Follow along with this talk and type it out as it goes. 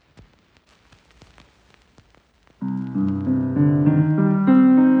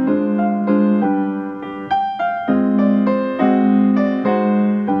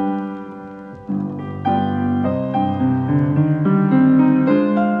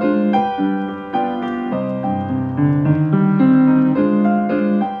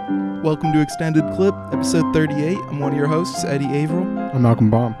welcome to Extended Clip, episode 38. I'm one of your hosts, Eddie Averill. I'm Malcolm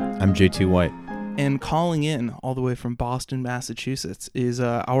Baum. I'm JT White. And calling in all the way from Boston, Massachusetts is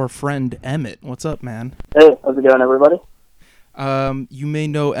our friend Emmet. What's up, man? Hey, how's it going, everybody? You may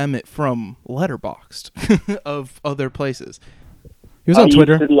know Emmet from Letterboxd, of other places. He was on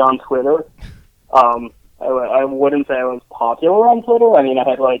Twitter. I used to be on Twitter. I wouldn't say I was popular on Twitter. I mean, I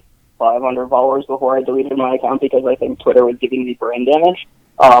had like 500 followers before I deleted my account because I think Twitter was giving me brain damage.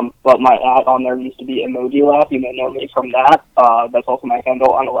 But my ad on there used to be Emoji Laugh. You may know me from that. That's also my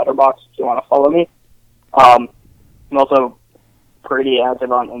handle on the Letterboxd if you want to follow me. I'm also pretty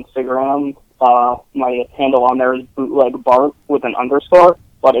active on Instagram. My handle on there is bootleg Bart with an underscore,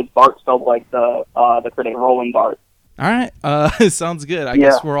 but it's Bart spelled like the critic Rolling Bart. All right, sounds good. I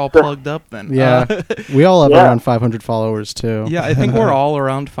guess we're all plugged up then. Yeah, we all have around 500 followers too. Yeah, I think we're all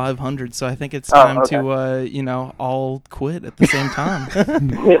around 500, so I think it's time to, all quit at the same time.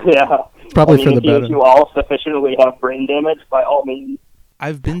 Yeah. Probably for the better. If you all sufficiently have brain damage, by all means.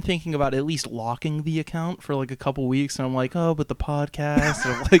 I've been thinking about at least locking the account for like a couple weeks, and I'm like, but the podcast.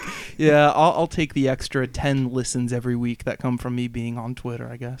 And I'm like, yeah, I'll take the extra 10 listens every week that come from me being on Twitter,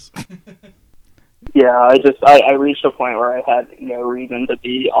 I guess. Yeah, I reached a point where I had no reason to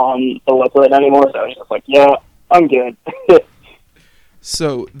be on the website anymore, so I was just like, yeah, I'm good.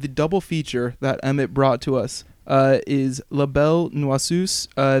 So, the double feature that Emmet brought to us is La Belle Noiseuse,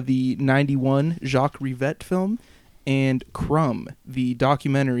 the 91 Jacques Rivette film, and Crumb, the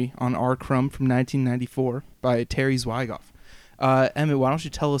documentary on R. Crumb from 1994 by Terry Zwigoff. Emmet, why don't you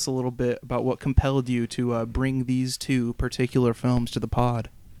tell us a little bit about what compelled you to bring these two particular films to the pod?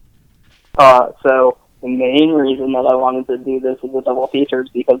 So the main reason that I wanted to do this as a double feature is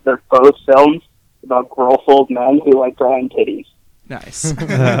because they're both films about girl-souled men who like drawing titties. Nice.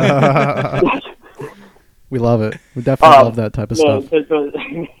 We love it. We definitely love that type of stuff.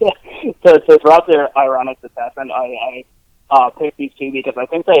 So throughout their ironic assessment, I picked these two because I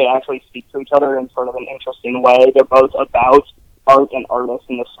think they actually speak to each other in sort of an interesting way. They're both about art and artists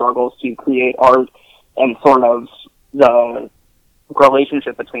and the struggles to create art and sort of the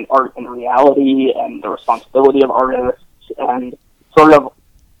relationship between art and reality and the responsibility of artists and sort of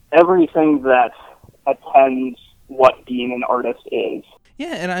everything that attends what being an artist is.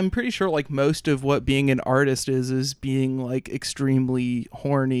 Yeah, and I'm pretty sure like most of what being an artist is being like extremely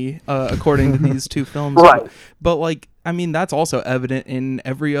horny, according to these two films. Right. But like, I mean, that's also evident in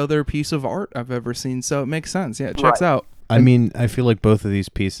every other piece of art I've ever seen, so it makes sense. Yeah, it checks out. I mean, I feel like both of these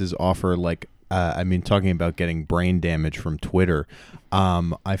pieces offer like talking about getting brain damage from Twitter,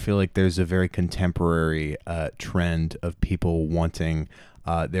 I feel like there's a very contemporary trend of people wanting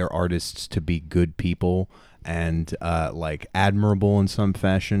their artists to be good people and like admirable in some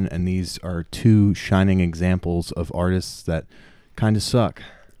fashion, and these are two shining examples of artists that kind of suck.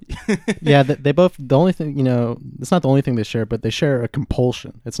 Yeah, they both, the only thing, it's not the only thing they share, but they share a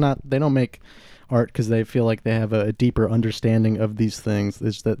compulsion. It's not, they don't make art because they feel like they have a deeper understanding of these things.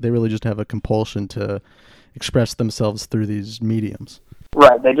 It's that they really just have a compulsion to express themselves through these mediums.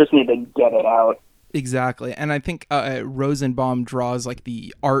 Right, they just need to get it out. Exactly, and I think Rosenbaum draws like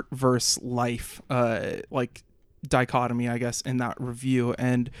the art versus life like dichotomy, I guess, in that review.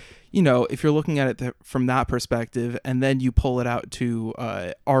 And if you're looking at it from that perspective, and then you pull it out to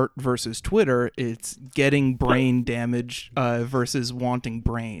art versus Twitter, it's getting brain damage versus wanting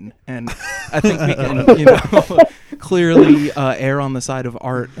brain. And I think we can, clearly err on the side of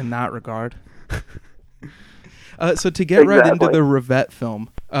art in that regard. So to get right into the Rivette film,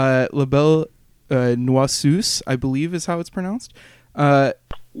 La Belle Noiseuse, I believe is how it's pronounced.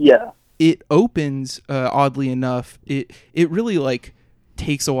 Yeah. It opens, oddly enough, it really like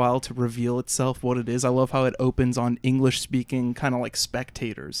takes a while to reveal itself what it is. I love how it opens on English-speaking kind of like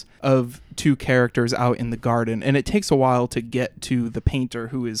spectators of two characters out in the garden, and it takes a while to get to the painter,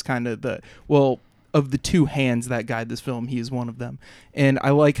 who is kind of of the two hands that guide this film, he is one of them. And I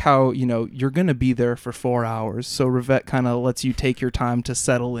like how, you're going to be there for 4 hours, so Rivette kind of lets you take your time to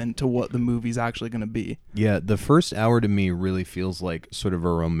settle into what the movie's actually going to be. Yeah, the first hour to me really feels like sort of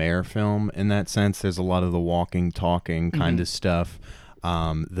a Romer film in that sense. There's a lot of the walking, talking kind of stuff,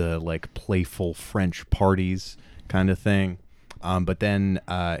 the like playful French parties kind of thing. But then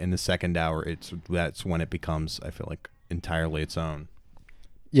in the second hour, that's when it becomes, I feel like, entirely its own.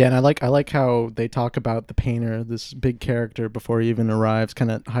 Yeah, and I like how they talk about the painter, this big character, before he even arrives,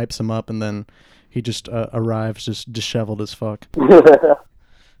 kind of hypes him up, and then he just arrives just disheveled as fuck.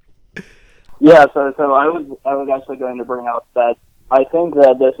 Yeah, so I was actually going to bring up that I think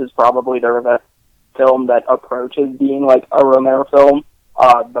that this is probably the Rivette film that approaches being like a Romero film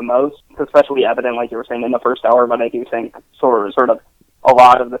the most, especially evident, like you were saying, in the first hour, but I do think sort of a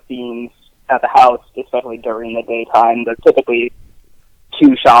lot of the scenes at the house, especially during the daytime, they're typically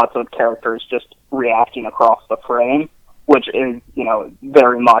 2 shots of characters just reacting across the frame, which is,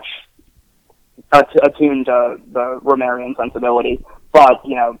 very much attuned to the Romerian sensibility. But,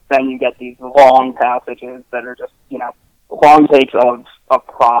 then you get these long passages that are just, long takes of a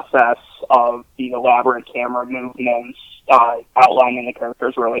process of the elaborate camera movements, outlining the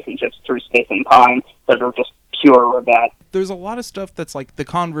characters' relationships through space and time that are just pure Rivette. There's a lot of stuff that's like the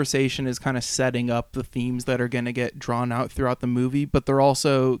conversation is kind of setting up the themes that are going to get drawn out throughout the movie, but they're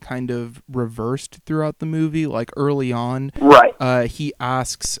also kind of reversed throughout the movie. Like early on, right? He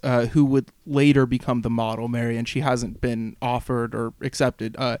asks who would later become the model, Mary, and she hasn't been offered or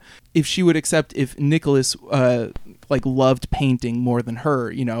accepted. If she would accept if Nicholas like loved painting more than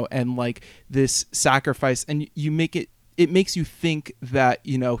her, and like this sacrifice, and you make it. It makes you think that,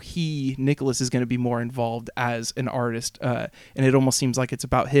 Nicholas is going to be more involved as an artist, and it almost seems like it's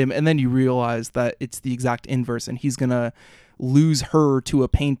about him. And then you realize that it's the exact inverse, and he's going to lose her to a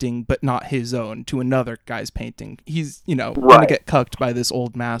painting, but not his own, to another guy's painting. He's, going to get cucked by this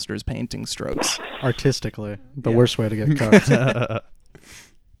old master's painting strokes. Artistically, the worst way to get cucked.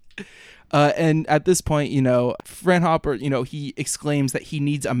 And at this point, Franhopper, he exclaims that he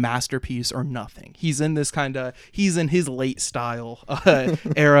needs a masterpiece or nothing. He's in his late style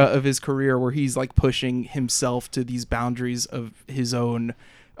era of his career where he's like pushing himself to these boundaries of his own,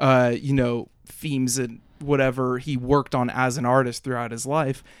 themes and whatever he worked on as an artist throughout his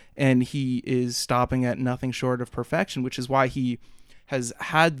life. And he is stopping at nothing short of perfection, which is why he has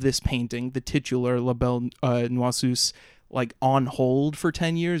had this painting, the titular La Belle Noiseuse, like on hold for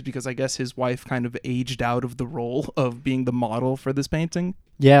 10 years because I guess his wife kind of aged out of the role of being the model for this painting.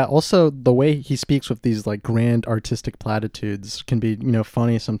 Yeah, also the way he speaks with these like grand artistic platitudes can be,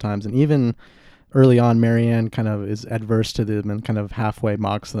 funny sometimes. And even early on, Marianne kind of is adverse to them and kind of halfway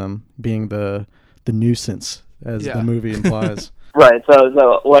mocks them, being the nuisance, as the movie implies. Right,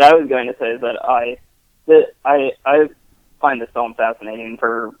 so what I was going to say is that I find this film fascinating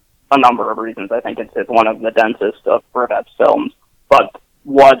for a number of reasons. I think it's one of the densest of Rivette's films. But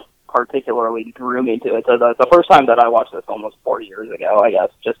what particularly drew me to it, so the first time that I watched this film was 4 years ago, I guess,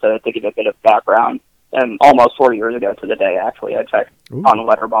 just to give a bit of background. And almost 4 years ago to the day, actually. I checked on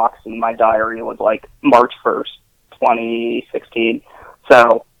Letterboxd, and my diary was like March 1st, 2016.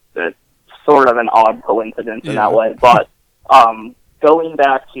 So it's sort of an odd coincidence in that way. But going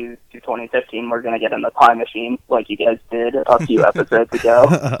back to 2015, we're going to get in the time machine like you guys did a few episodes ago.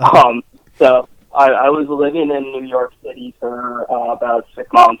 So I was living in New York City for about 6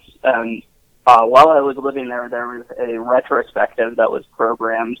 months, and while I was living there was a retrospective that was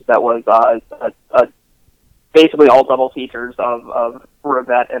programmed that was basically all double features of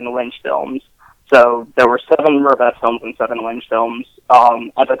Rivette and Lynch films. So there were 7 Rivette films and 7 Lynch films.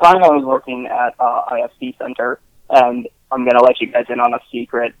 At the time, I was working at IFC Center, and I'm going to let you guys in on a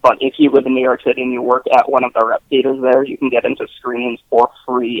secret, but if you live in New York City and you work at one of the rep theaters there, you can get into screenings for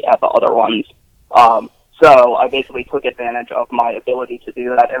free at the other ones. So I basically took advantage of my ability to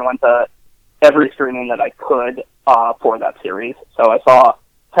do that and went to every screening that I could for that series. So I saw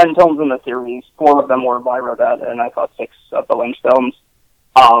 10 films in the series, 4 of them were by Rivette, and I saw 6 of the Lynch films.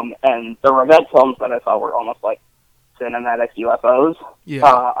 And the Rivette films that I saw were almost like cinematic UFOs. Yeah.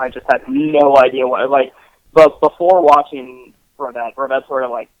 I just had no idea but before watching Rivette sort of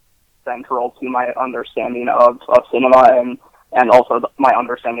like central to my understanding of cinema and also my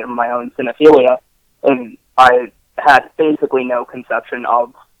understanding of my own cinephilia. And I had basically no conception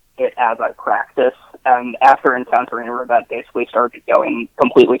of it as a practice. And after encountering Rivette, basically started going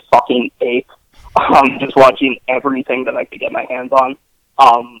completely fucking ape, just watching everything that I could get my hands on.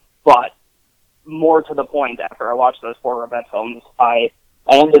 But more to the point, after I watched those 4 Rivette films, I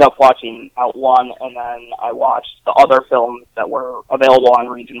ended up watching Out One, and then I watched the other films that were available on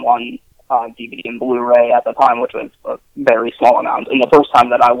Region 1 DVD and Blu-ray at the time, which was a very small amount. And the first time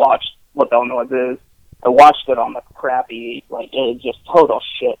that I watched La Belle Noiseuse, I watched it on the crappy, it was just total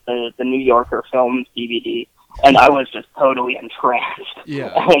shit, the New Yorker Films DVD, and I was just totally entranced.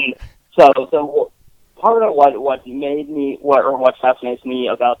 Yeah. And so part of what made me, what fascinates me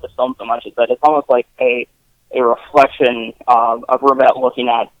about this film so much is that it's almost like a reflection of Rivette looking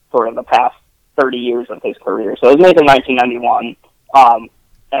at sort of the past 30 years of his career. So it was made in 1991,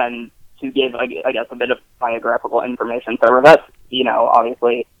 and to give, I guess, a bit of biographical information. So Rivette,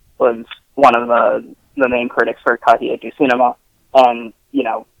 obviously was one of the main critics for Cahiers du Cinema, and,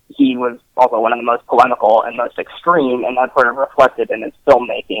 he was also one of the most polemical and most extreme, and that's sort of reflected in his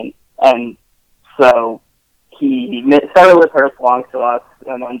filmmaking. And so he started with Earth Belongs to Us,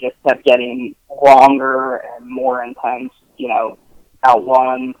 and then just kept getting longer and more intense, Out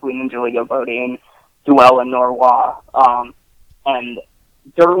One, Queen and Julie Go Boating, Duel in Norrois. And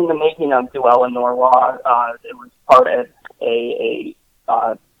during the making of Duel in Norrois, it was part of a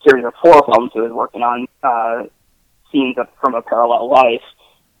series of 4 films he was working on, scenes from a parallel life.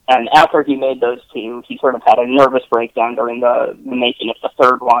 And after he made those 2, he sort of had a nervous breakdown during the making of the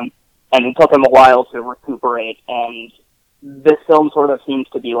 3rd one, and it took him a while to recuperate. And this film sort of seems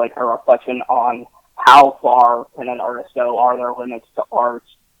to be like a reflection on how far can an artist go? Are there limits to art?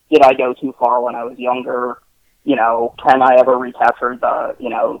 Did I go too far when I was younger? You know, can I ever recapture the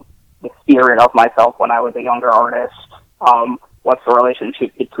spirit of myself when I was a younger artist? What's the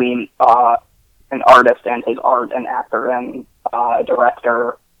relationship between an artist and his art, an actor and a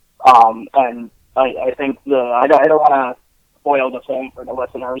director? And I think I don't want to spoil the film for the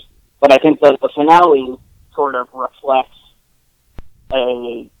listeners, but I think that the finale sort of reflects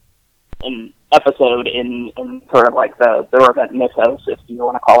an episode in sort of like the rivette mythos, if you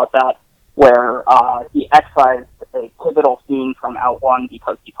want to call it that, where he excised a pivotal scene from Out One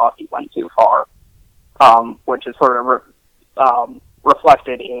because he thought he went too far, which is sort of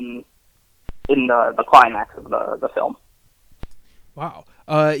reflected in the climax of the film. Wow.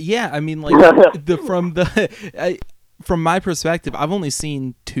 Yeah, I mean, like, from my perspective, I've only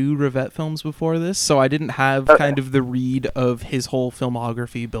seen 2 Rivette films before this, so I didn't have kind of the read of his whole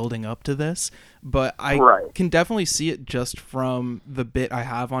filmography building up to this, but I can definitely see it just from the bit I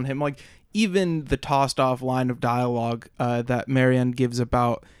have on him. Like, even the tossed off line of dialogue that Marianne gives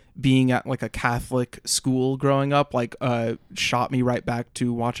about being at like a Catholic school growing up, like shot me right back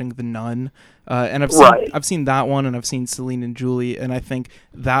to watching The Nun. And I've seen that one, and I've seen Celine and Julie, and I think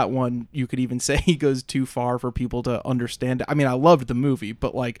that one you could even say he goes too far for people to understand. I mean, I loved the movie,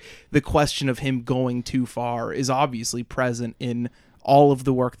 but like the question of him going too far is obviously present in all of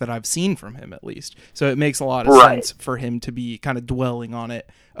the work that I've seen from him, at least. So it makes a lot of sense for him to be kind of dwelling on it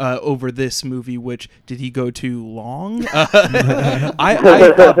over this movie, which, did he go too long? I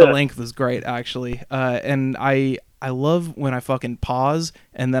thought the length was great, actually. And I love when I fucking pause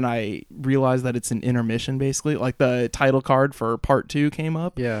and then I realize that it's an intermission, basically. Like the title card for part 2 came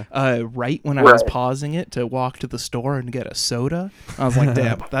up. Yeah. Right when I was pausing it to walk to the store and get a soda. I was like,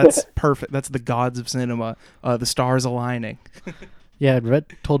 damn, that's perfect. That's the gods of cinema. The stars aligning. Yeah, Red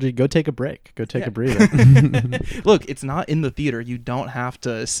told you, go take a break. Go take a breather. Look, it's not in the theater. You don't have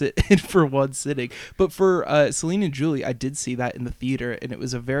to sit in for one sitting. But for Celine and Julie, I did see that in the theater, and it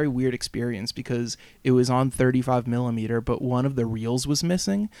was a very weird experience because it was on 35 millimeter, but one of the reels was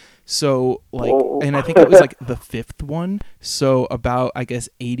missing. So, like, and I think it was like the 5th one. So about, I guess,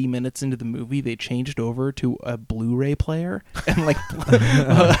 80 minutes into the movie, they changed over to a Blu-ray player and like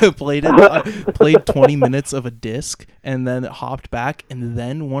played 20 minutes of a disc, and then it hopped back. And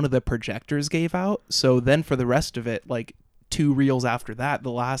then one of the projectors gave out. So then for the rest of it, like 2 reels after that,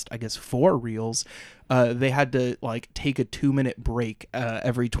 the last, I guess, 4 reels, they had to like take a 2-minute break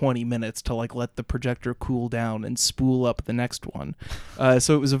every 20 minutes to like let the projector cool down and spool up the next one.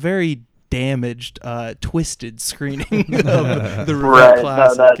 So it was a very damaged, twisted screening of the Rivette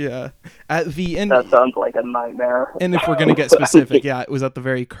classic. At the end, that sounds like a nightmare. And if we're gonna get specific, it was at the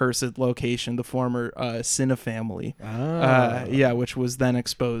very cursed location, the former Cine family, which was then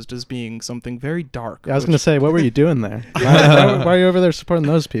exposed as being something very dark. I was gonna say, what were you doing there? Why are you over there supporting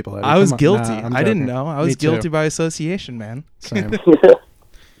those people? I was guilty. I didn't know. I was guilty by association, man. Same.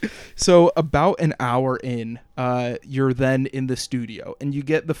 So about an hour in, you're then in the studio, and you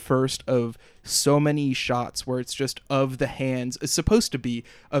get the first of so many shots where it's just of the hands. It's supposed to be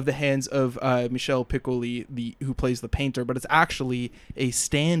of the hands of Michel Piccoli, who plays the painter, but it's actually a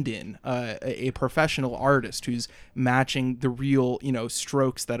stand-in, a professional artist who's matching the real,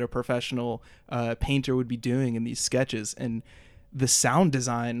 strokes that a professional painter would be doing in these sketches. And the sound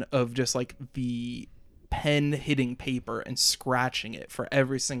design of just like the pen hitting paper and scratching it for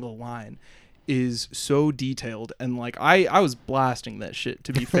every single line is so detailed, and like I was blasting that shit,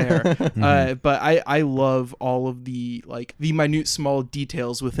 to be fair. But I love all of the like the minute small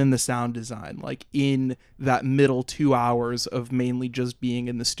details within the sound design, like in that middle 2 hours of mainly just being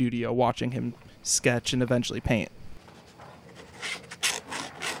in the studio watching him sketch and eventually paint.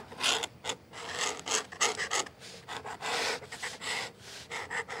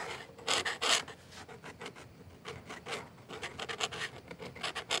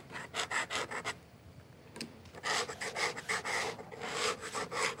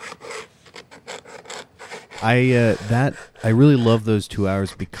 I really love those 2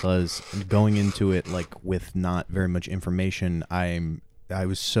 hours because going into it like with not very much information, I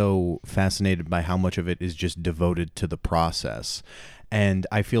was so fascinated by how much of it is just devoted to the process. And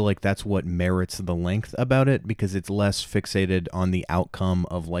I feel like that's what merits the length about it, because it's less fixated on the outcome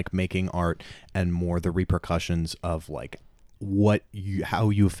of like making art and more the repercussions of like how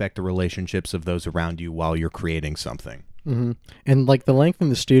you affect the relationships of those around you while you're creating something. Mm-hmm. And like the length in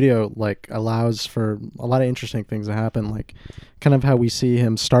the studio like allows for a lot of interesting things to happen, like kind of how we see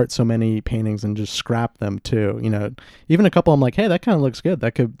him start so many paintings and just scrap them too. You know, even a couple I'm like, hey, that kind of looks good,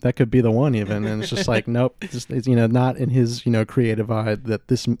 that could be the one even, and it's just like nope, it's not in his creative eye that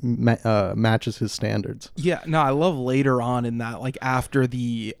this matches his standards. Yeah, no, I love later on in that, like after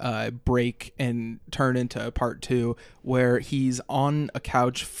the break and turn into part 2, where he's on a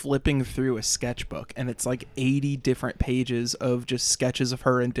couch flipping through a sketchbook, and it's like 80 different pages of just sketches of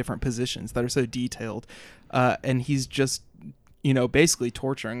her in different positions that are so detailed, and he's just basically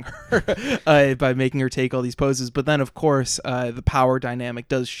torturing her by making her take all these poses. But then of course the power dynamic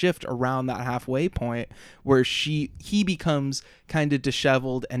does shift around that halfway point where he becomes kind of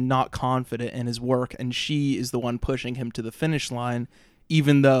disheveled and not confident in his work, and she is the one pushing him to the finish line,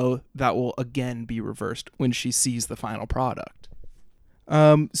 even though that will again be reversed when she sees the final product.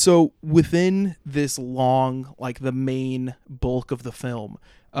 So within this long, like the main bulk of the film,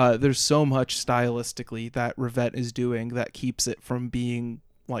 there's so much stylistically that Rivette is doing that keeps it from being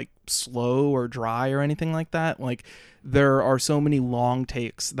like slow or dry or anything like that. Like there are so many long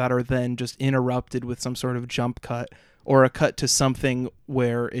takes that are then just interrupted with some sort of jump cut or a cut to something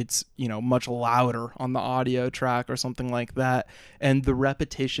where it's, much louder on the audio track or something like that. And the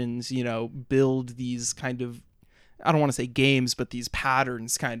repetitions, build these kind of, I don't want to say games, but these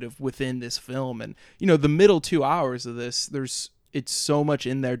patterns kind of within this film. And, the middle 2 hours of this, it's so much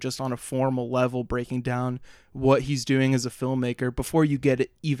in there just on a formal level, breaking down what he's doing as a filmmaker before you get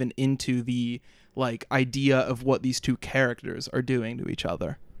even into the like idea of what these two characters are doing to each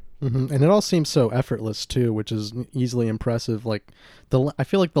other. Mm-hmm. And it all seems so effortless too, which is easily impressive. Like I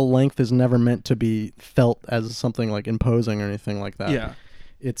feel like the length is never meant to be felt as something like imposing or anything like that. Yeah.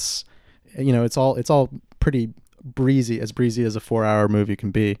 It's, it's all pretty breezy as a 4-hour movie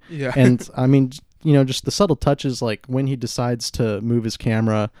can be. Yeah. And I mean, just the subtle touches, like when he decides to move his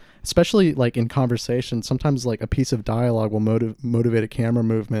camera, especially like in conversation, sometimes like a piece of dialogue will motivate a camera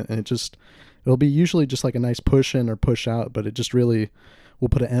movement, and it'll be usually just like a nice push in or push out, but it just really will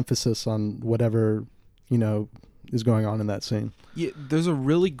put an emphasis on whatever, is going on in that scene. Yeah, there's a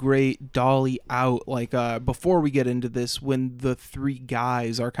really great dolly out, like before we get into this, when the three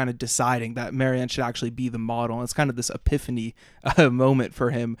guys are kind of deciding that Marianne should actually be the model. And it's kind of this epiphany moment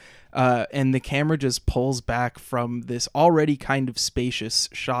for him. And the camera just pulls back from this already kind of spacious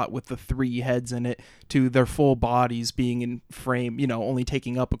shot with the three heads in it to their full bodies being in frame, only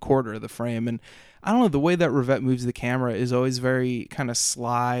taking up a quarter of the frame. And I don't know, the way that Rivette moves the camera is always very kind of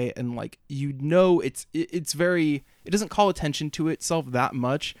sly, and like, it's very, it doesn't call attention to itself that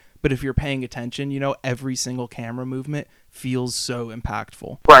much, but if you're paying attention, every single camera movement feels so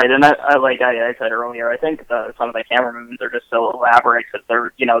impactful. Right, and I like I said earlier, I think some of the camera movements are just so elaborate because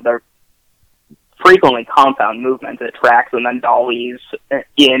they're frequently compound movements. It tracks and then dollies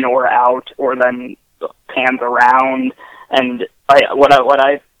in or out, or then pans around. And what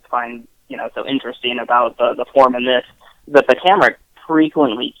I find so interesting about the form in this, that the camera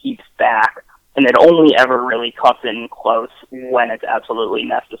frequently keeps back, and it only ever really cuts in close when it's absolutely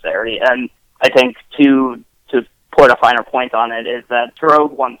necessary. And I think to put a finer point on it is that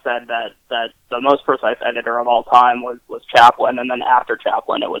Drogue once said that the most precise editor of all time was Chaplin, and then after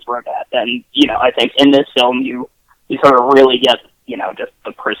Chaplin it was Rivette. And I think in this film you sort of really get just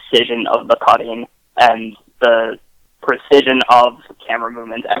the precision of the cutting and the precision of camera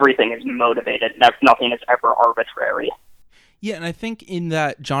movements. Everything is motivated. Nothing is ever arbitrary. Yeah, and I think in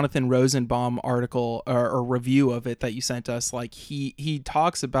that Jonathan Rosenbaum article or review of it that you sent us, like he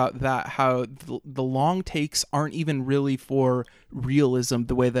talks about that, how the long takes aren't even really for realism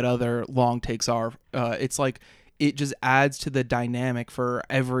the way that other long takes are. It's like it just adds to the dynamic for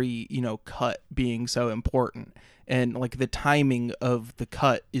every cut being so important. And like the timing of the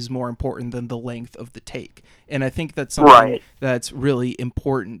cut is more important than the length of the take. And I think that's something that's really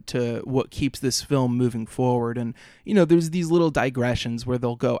important to what keeps this film moving forward. And, there's these little digressions where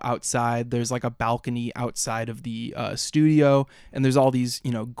they'll go outside. There's like a balcony outside of the studio. And there's all these,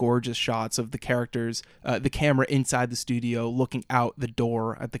 gorgeous shots of the characters, the camera inside the studio looking out the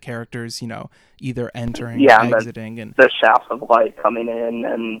door at the characters, either entering or exiting. And the shafts of light coming in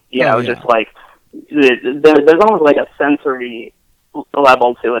and, just like, there's almost like a sensory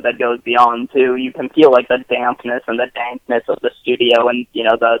level to it that goes beyond too. You can feel like the dampness and the dankness of the studio, and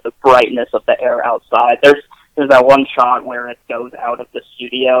the brightness of the air outside. There's that one shot where it goes out of the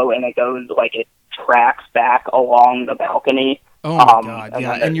studio and it goes like it tracks back along the balcony, Oh my god, and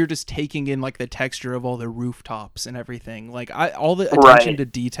yeah, then and you're just taking in like the texture of all the rooftops and everything. Like all the attention to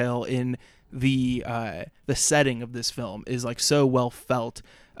detail in the setting of this film is like so well felt.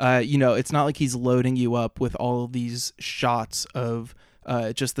 It's not like he's loading you up with all of these shots of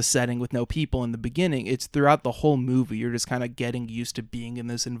just the setting with no people in the beginning. It's throughout the whole movie. You're just kind of getting used to being in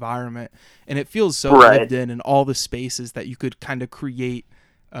this environment, and it feels so lived in, and all the spaces that you could kind of create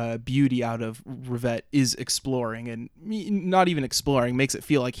beauty out of. Rivette is exploring, and not even exploring, makes it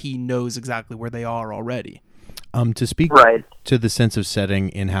feel like he knows exactly where they are already. To speak to the sense of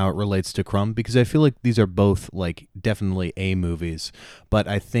setting and how it relates to Crumb, because I feel like these are both like definitely A movies, but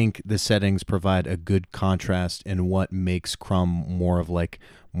I think the settings provide a good contrast in what makes Crumb more like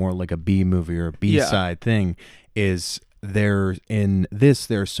a B movie or a B-side thing. Is there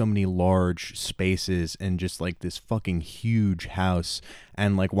are so many large spaces and just like this fucking huge house.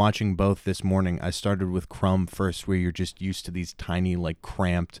 And like watching both this morning, I started with Crumb first, where you're just used to these tiny, like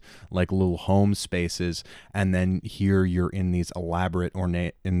cramped, like little home spaces, and then here you're in this elaborate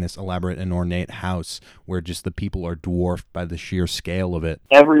and ornate house where just the people are dwarfed by the sheer scale of it.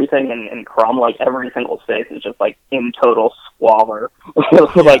 Everything in Crumb, like every single space is just like in total squalor.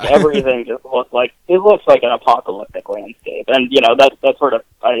 Like everything just looks like an apocalyptic landscape, and that's sort of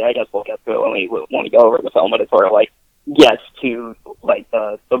I guess we'll get to it when we go over the film, but it sort of like gets to like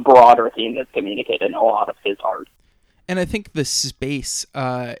the broader theme that's communicated in a lot of his art. And I think the space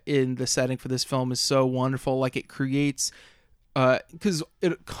in the setting for this film is so wonderful. Like it creates, because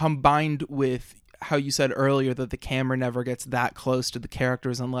it combined with how you said earlier that the camera never gets that close to the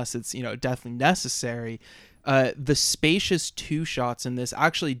characters unless it's definitely necessary. The spacious two shots in this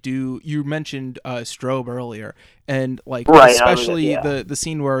actually do. You mentioned strobe earlier, and like especially the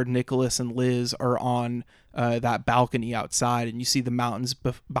scene where Nicholas and Liz are on that balcony outside, and you see the mountains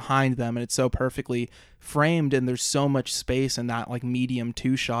behind them, and it's so perfectly framed, and there's so much space in that like medium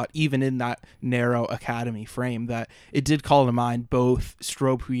two shot, even in that narrow Academy frame, that it did call to mind both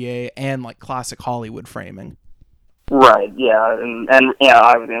strobe and like classic Hollywood framing. Right. Yeah. And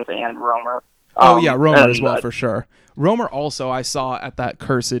I was gonna say and Romer. Romer as well, for sure. Romer also I saw at that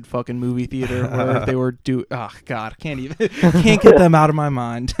cursed fucking movie theater where they were God, can't get them out of my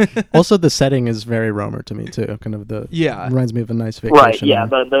mind. Also, the setting is very Romer to me too. Kind of reminds me of a nice vacation. Right. Yeah.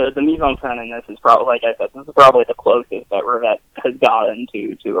 The mise en scène in this is probably, like I said, this is probably the closest that Rivette has gotten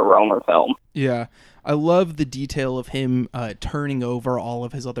to a Romer film. Yeah. I love the detail of him turning over all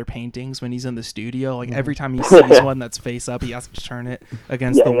of his other paintings when he's in the studio. Like every time he sees one that's face up, he has to turn it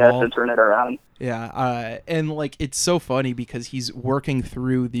against the wall. Yeah, he has to turn it around. Yeah, and like it's so funny because he's working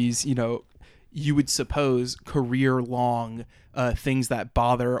through these, you would suppose career-long things that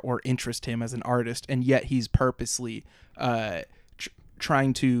bother or interest him as an artist, and yet he's purposely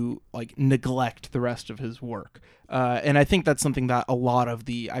trying to like neglect the rest of his work. And I think that's something that a lot of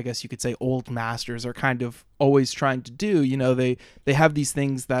the, I guess you could say, old masters are kind of always trying to do. They have these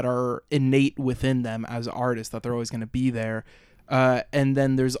things that are innate within them as artists, that they're always going to be there. And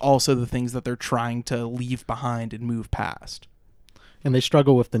then there's also the things that they're trying to leave behind and move past. And they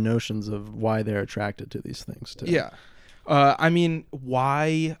struggle with the notions of why they're attracted to these things too. Yeah. Why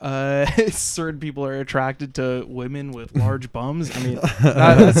certain people are attracted to women with large bums? I mean,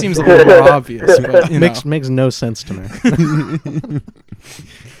 that seems a little more obvious. But, makes no sense to me.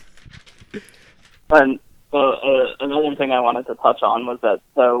 And another thing I wanted to touch on was that,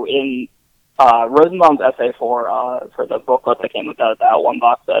 so in Rosenbaum's essay for the booklet that came with that one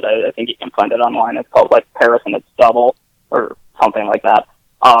box set, I think you can find it online. It's called like Paris and Its Double or something like that.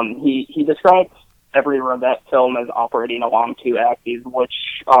 He describes every Rivette film is operating along two axes, which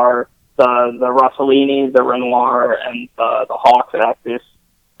are the Rossellini, the Renoir, and the Hawks axis,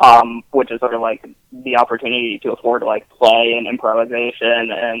 which is sort of like the opportunity to afford like play and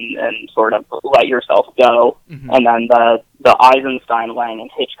improvisation and sort of let yourself go. Mm-hmm. And then the Eisenstein, Lang, and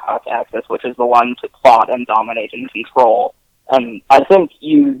Hitchcock axis, which is the one to plot and dominate and control. And I think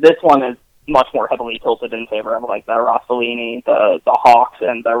this one is much more heavily tilted in favor of like the Rossellini, the Hawks,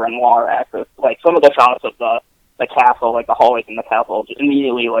 and the Renoir axis. Like some of the shots of the castle, like the hallways in the castle, just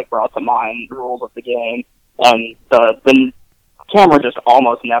immediately like brought to mind the rules of the game. And the camera just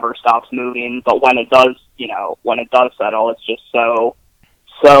almost never stops moving, but when it does settle, it's just so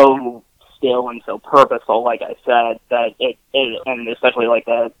still and so purposeful, like I said, that it and especially like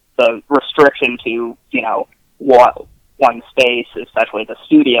the restriction to what one space, especially the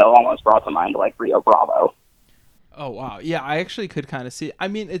studio, almost brought to mind like Rio Bravo. Oh wow, yeah, I actually could kind of see it. I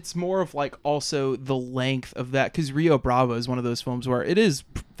mean, it's more of like also the length of that, because Rio Bravo is one of those films where it is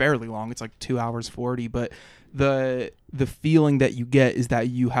fairly long. It's like 2 hours 40, but the feeling that you get is that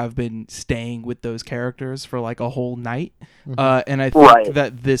you have been staying with those characters for like a whole night. And I think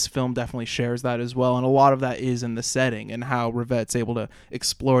that this film definitely shares that as well, and a lot of that is in the setting and how Rivette's able to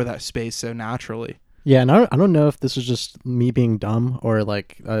explore that space so naturally. Yeah, and I don't know if this is just me being dumb or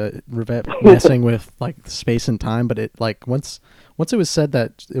like Rivette messing with like space and time, but it like once it was said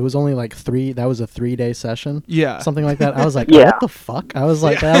that it was only like that was a 3-day session, something like that. I was like, oh, what the fuck? I was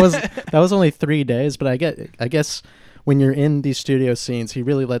like, that was only 3 days, but I guess when you're in these studio scenes, he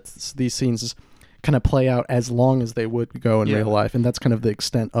really lets these scenes kind of play out as long as they would go in real life, and that's kind of the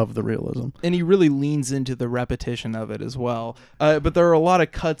extent of the realism. And he really leans into the repetition of it as well. But there are a lot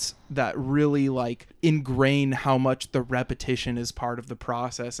of cuts that really like ingrain how much the repetition is part of the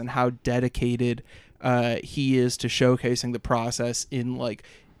process and how dedicated he is to showcasing the process in like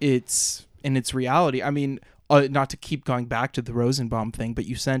its reality. I mean, not to keep going back to the Rosenbaum thing, but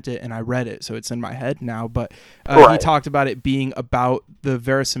you sent it and I read it, so it's in my head now. But he talked about it being about the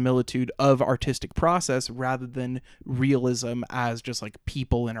verisimilitude of artistic process rather than realism as just like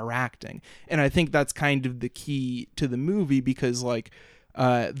people interacting. And I think that's kind of the key to the movie, because like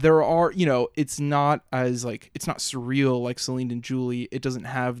there are, it's not as like, it's not surreal like Celine and Julie. It doesn't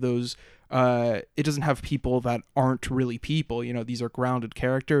have those it doesn't have people that aren't really people. These are grounded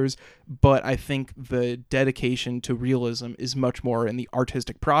characters, but I think the dedication to realism is much more in the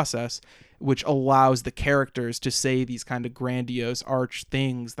artistic process, which allows the characters to say these kind of grandiose arch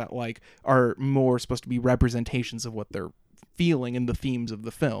things that like are more supposed to be representations of what they're feeling in the themes of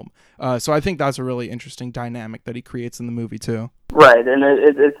the film. So I think that's a really interesting dynamic that he creates in the movie too. Right, and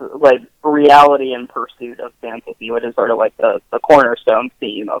it's like reality in pursuit of fantasy, which is sort of like the cornerstone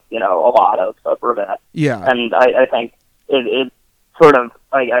theme of, a lot of Rivette. Yeah. And I think it sort of,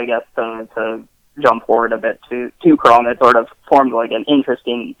 I guess, to jump forward a bit to Crumb, it sort of formed like an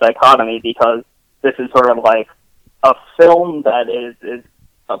interesting dichotomy, because this is sort of like a film that is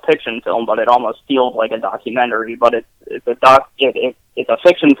a fiction film, but it almost feels like a documentary, but it's a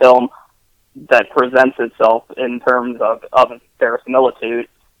fiction film that presents itself in terms of verisimilitude,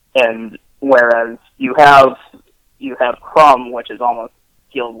 and whereas you have Crumb, which is almost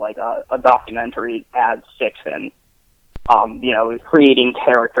feels like a documentary as fiction, creating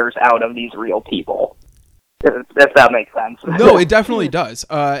characters out of these real people. If that makes sense. No, it definitely does.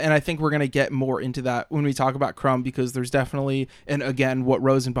 And I think we're going to get more into that when we talk about Crumb, because there's definitely, and again, what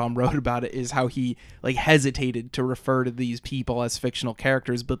Rosenbaum wrote about it is how he like hesitated to refer to these people as fictional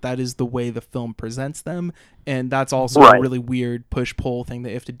characters, but that is the way the film presents them. And that's also a really weird push-pull thing that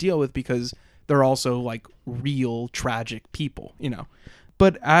you have to deal with, because they're also like real tragic people,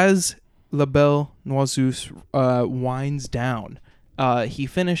 But as La Belle Noiseuse winds down, he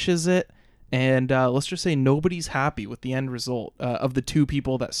finishes it. And let's just say nobody's happy with the end result of the two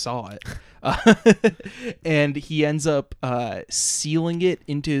people that saw it. And he ends up sealing it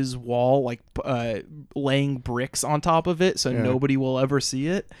into his wall, like laying bricks on top of it so nobody will ever see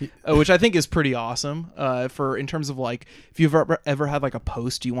it, which I think is pretty awesome for in terms of like if you've ever had like a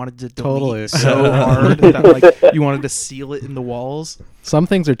post you wanted to delete so hard that like you wanted to seal it in the walls. Some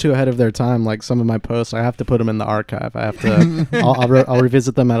things are too ahead of their time. Like some of my posts, I have to put them in the archive. I have to. I'll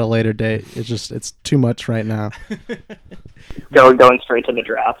revisit them at a later date. It's too much right now. Going straight to the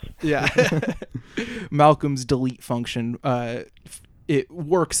draft. Yeah. Malcolm's delete function. It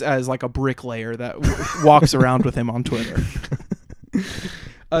works as like a bricklayer that walks around with him on Twitter.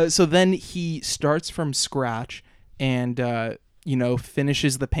 So then he starts from scratch and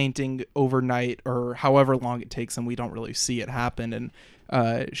finishes the painting overnight or however long it takes him. We don't really see it happen,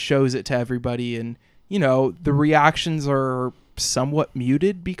 and shows it to everybody. And, the reactions are somewhat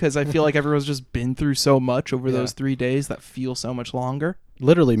muted because I feel like everyone's just been through so much over those 3 days that feel so much longer.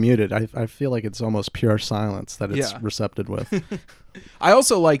 Literally muted. I feel like it's almost pure silence that it's recepted with. I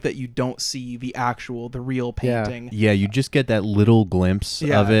also like that you don't see the real painting. Yeah, you just get that little glimpse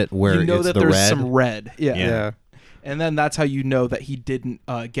of it where it's that the there's red. some red. Yeah. And then that's how you know that he didn't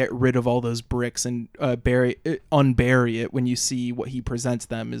get rid of all those bricks and unbury it when you see what he presents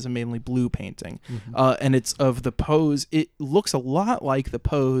them as a mainly blue painting. Mm-hmm. And it's of the pose. It looks a lot like the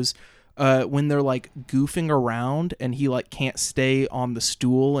pose when they're like goofing around and he like can't stay on the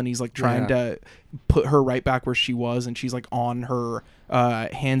stool and he's like trying to put her right back where she was and she's like on her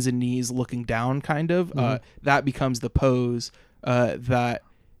hands and knees looking down kind of. Mm-hmm. That becomes the pose that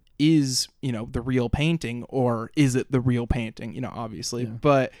is the real painting, or is it the real painting, obviously.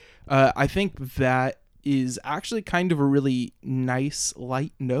 But I think that is actually kind of a really nice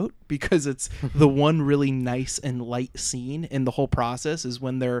light note, because it's the one really nice and light scene in the whole process is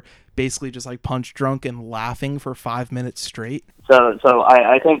when they're basically just like punch drunk and laughing for 5 minutes straight. So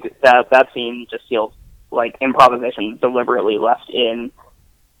I think that scene just feels like improvisation deliberately left in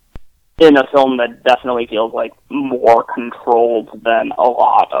a film that definitely feels like more controlled than a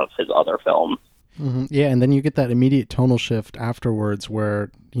lot of his other films. Mm-hmm. Yeah, and then you get that immediate tonal shift afterwards where,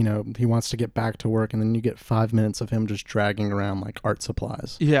 you know, he wants to get back to work, and then you get 5 minutes of him just dragging around like art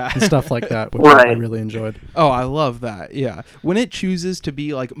supplies. Yeah. And stuff like that, which Right. I really enjoyed. Oh, I love that. Yeah. When it chooses to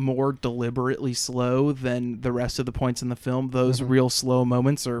be like more deliberately slow than the rest of the points in the film, those real slow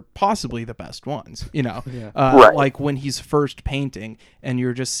moments are possibly the best ones, you know. Yeah. Right. Like when he's first painting and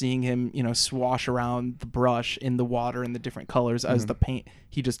you're just seeing him, you know, swash around the brush in the water in the different colors as the paint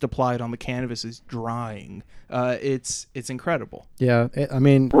he just applied on the canvas is drying. It's incredible. Yeah, I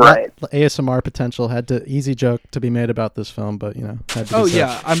mean, Right. ASMR potential had to easy joke to be made about this film, but you know, had to be Oh said.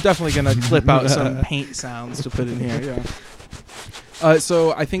 yeah, I'm definitely gonna clip out some paint sounds to put in here. Yeah.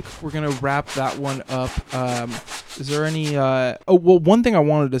 So I think we're gonna wrap that one up. Is there any? One thing I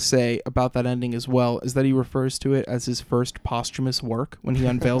wanted to say about that ending as well is that he refers to it as his first posthumous work when he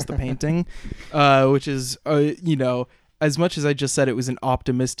unveils the painting, which is, you know, as much as I just said it was an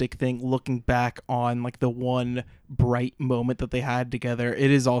optimistic thing, looking back on like the one bright moment that they had together, it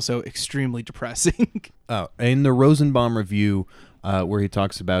is also extremely depressing. Oh, in the Rosenbaum review, where he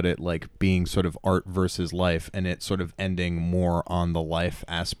talks about it like being sort of art versus life, and it sort of ending more on the life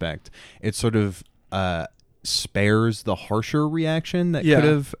aspect, it sort of spares the harsher reaction that could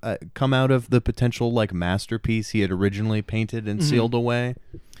have come out of the potential like masterpiece he had originally painted and sealed away.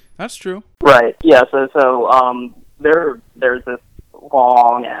 That's true. Right. Yeah. So there's this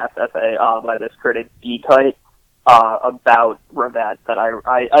long ass essay by this critic D-Kite about Rivette that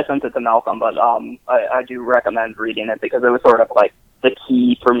I sent it to Malcolm, but I do recommend reading it because it was sort of like the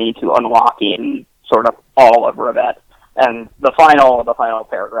key for me to unlocking sort of all of Rivette. And the final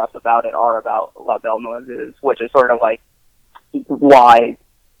paragraphs about it are about La Belle Noiseuse, which is sort of like why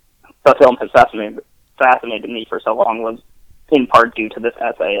the film has fascinated me for so long, was in part due to this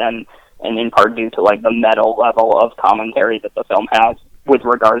essay and in part due to like the meta level of commentary that the film has with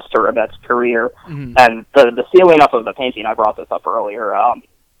regards to Rivette's career. Mm-hmm. And the sealing up of the painting, I brought this up earlier,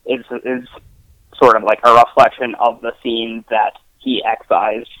 is sort of like a reflection of the scene that he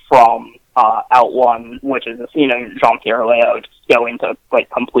excised from Out One, which is a scene of Jean-Pierre Léaud just going to like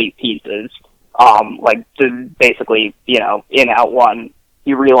complete pieces. Basically, you know, in Out One,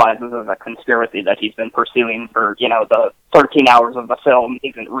 he realizes there's a conspiracy that he's been pursuing for, you know, the 13 hours of the film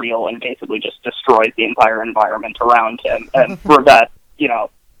isn't real, and basically just destroys the entire environment around him. And Rivette, you know,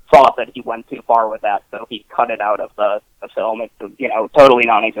 thought that he went too far with that, so he cut it out of the film. It's, you know, totally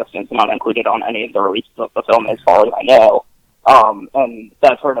non-existent, not included on any of the releases of the film as far as I know. And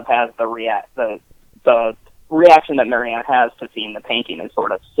that sort of has the reaction that Marianne has to seeing the painting is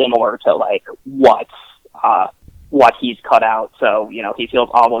sort of similar to like what he's cut out. So, you know, he feels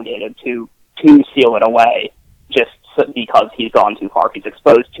obligated to seal it away just because he's gone too far. He's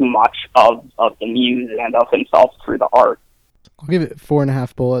exposed too much of the muse and of himself through the art. I'll give it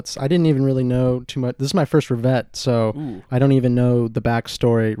 4.5 bullets. I didn't even really know too much. This is my first Rivette, so I don't even know the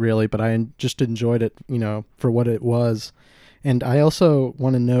backstory really, but I just enjoyed it, you know, for what it was. And I also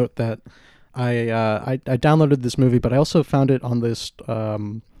want to note that I downloaded this movie, but I also found it on this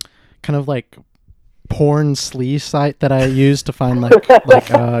kind of like porn slee site that I use to find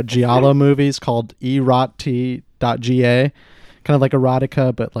like giallo movies called erot.ga, kind of like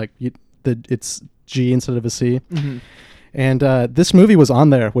erotica, but like it's G instead of a C. Mm-hmm. And this movie was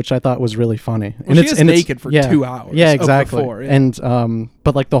on there, which I thought was really funny. Well, and it's naked for 2 hours. Yeah, exactly. Before, yeah. And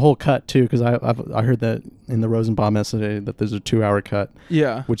but like the whole cut too, because I heard that in the Rosenbaum essay that there's a 2-hour cut.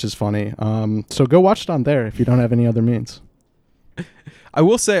 Yeah, which is funny. So go watch it on there if you don't have any other means. I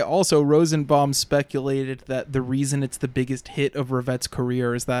will say also Rosenbaum speculated that the reason it's the biggest hit of Rivette's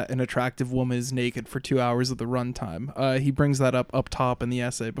career is that an attractive woman is naked for 2 hours of the runtime. He brings that up top in the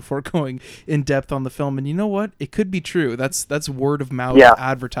essay before going in depth on the film, and you know what? It could be true. That's word of mouth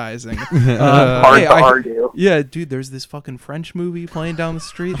advertising. Hard to argue. Yeah, dude, there's this fucking French movie playing down the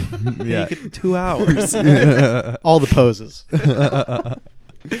street. Naked for 2 hours. All the poses.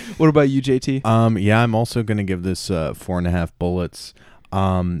 What about you, JT? Yeah, I'm also gonna give this 4.5 bullets.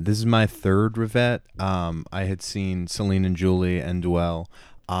 This is my third Rivette. I had seen Celine and Julie and Duel,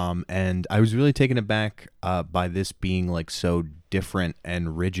 and I was really taken aback by this being like so different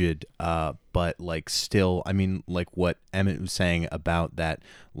and rigid, but like still, I mean, like what Emmett was saying about that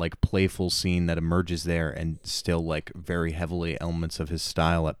like playful scene that emerges there, and still like very heavily elements of his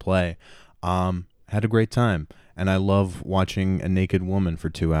style at play. Had a great time. And I love watching a naked woman for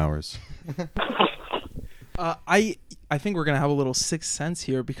 2 hours. I think we're gonna have a little sixth sense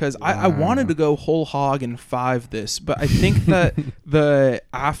here because I wanted to go whole hog and 5 this, but I think that the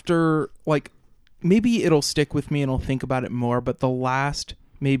after like maybe it'll stick with me and I'll think about it more. But the last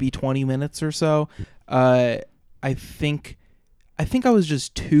maybe 20 minutes or so, I think I was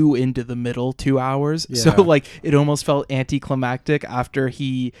just too into the middle 2 hours. Yeah. So like it almost felt anticlimactic after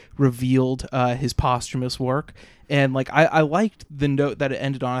he revealed his posthumous work. And like I liked the note that it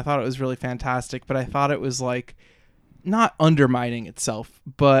ended on. I thought it was really fantastic, but I thought it was like not undermining itself,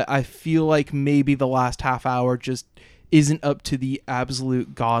 but I feel like maybe the last half hour just isn't up to the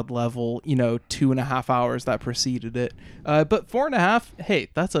absolute god level, 2.5 hours that preceded it. But 4.5, hey,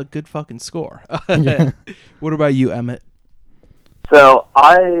 that's a good fucking score. What about you, Emmett? So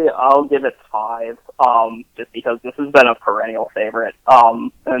I'll give it 5, just because this has been a perennial favorite.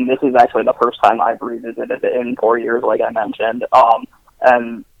 And this is actually the first time I've revisited it in 4 years, like I mentioned.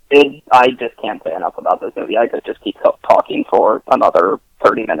 And I just can't say enough about this movie. I could just keep talking for another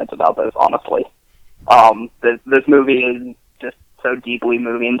 30 minutes about this, honestly. This movie is just so deeply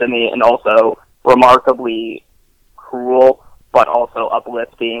moving to me, and also remarkably cruel, but also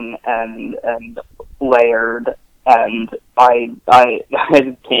uplifting and layered. And I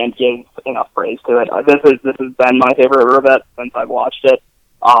can't give enough praise to it. This has been my favorite Rivette since I've watched it.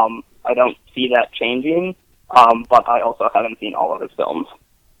 I don't see that changing, but I also haven't seen all of his films.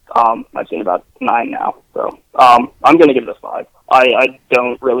 I've seen about 9 now, so I'm going to give this 5. I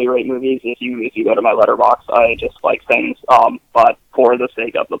don't really rate movies. If you go to my letterbox, I just like things. But for the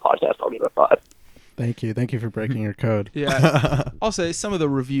sake of the podcast, I'll give it 5. Thank you for breaking your code. Yeah. I'll say some of the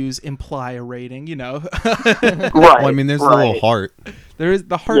reviews imply a rating, Right. Well, I mean, there's a little heart.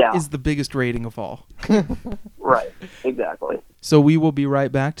 The heart is the biggest rating of all. Right. Exactly. So we will be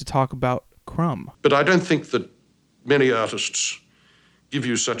right back to talk about Crumb. But I don't think that many artists give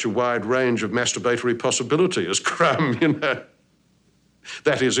you such a wide range of masturbatory possibility as Crumb,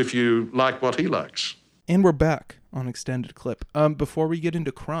 That is, if you like what he likes. And we're back on Extended Clip. Before we get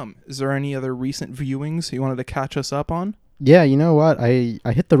into Crumb, is there any other recent viewings you wanted to catch us up on? Yeah, you know what? I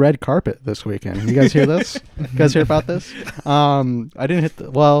hit the red carpet this weekend. You guys hear this? You guys hear about this? I didn't hit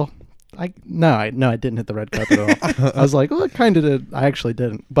I didn't hit the red carpet at all. I was like, well, I kind of did. I actually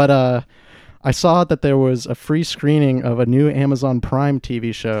didn't. But I saw that there was a free screening of a new Amazon Prime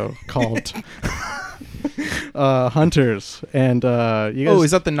TV show called Hunters. And you guys,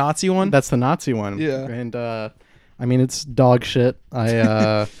 is that the Nazi one? That's the Nazi one. Yeah. And I mean, it's dog shit.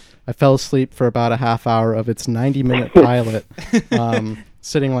 I fell asleep for about a half hour of its 90-minute pilot,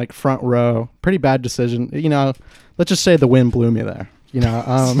 sitting like front row. Pretty bad decision. Let's just say the wind blew me there.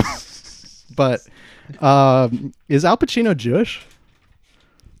 But is Al Pacino Jewish?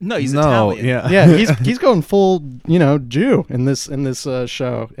 No, he's Italian. Yeah, he's going full, Jew in this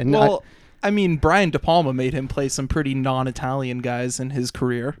show. And Brian De Palma made him play some pretty non-Italian guys in his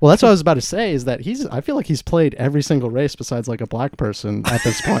career. Well, that's what I was about to say, is that I feel like he's played every single race besides like a black person at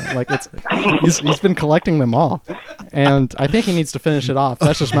this point. Like he's been collecting them all. And I think he needs to finish it off.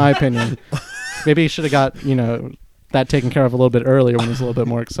 That's just my opinion. Maybe he should have got, that taken care of a little bit earlier when it was a little bit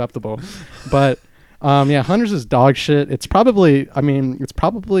more acceptable. But Hunters is dog shit. It's probably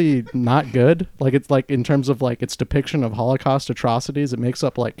not good. Like, it's like in terms of like its depiction of Holocaust atrocities, it makes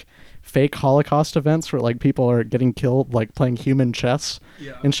up like fake Holocaust events where like people are getting killed like playing human chess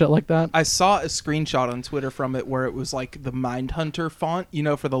and shit like that. I saw a screenshot on Twitter from it where it was like the Mindhunter font,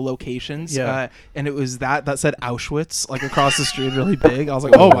 for the locations. Yeah. And it was that said Auschwitz like across the street really big. I was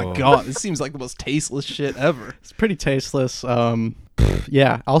like, oh my God, this seems like the most tasteless shit ever. It's pretty tasteless.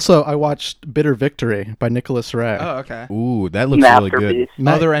 Yeah. Also, I watched Bitter Victory by Nicholas Ray. Oh, okay. Ooh, that looks really good.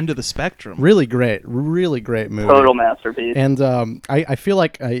 Other end of the spectrum. Really great movie. Total masterpiece. And I feel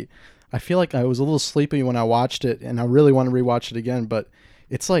like I was a little sleepy when I watched it, and I really want to rewatch it again. But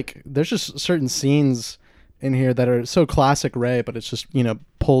it's like there's just certain scenes in here that are so classic Ray, but it's just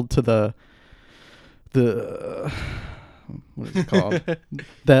pulled to the what is it called?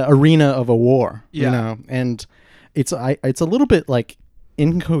 The arena of a war. Yeah. And it's a little bit like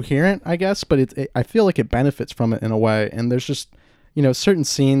incoherent, I guess, but I feel like it benefits from it in a way. And there's just certain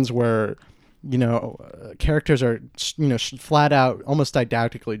scenes where characters are flat out, almost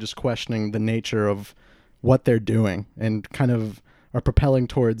didactically, just questioning the nature of what they're doing and kind of are propelling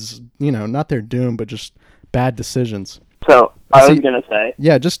towards not their doom, but just bad decisions. So I was gonna say,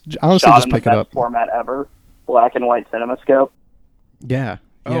 yeah, just honestly, just pick it up. Format ever, black and white CinemaScope. Yeah.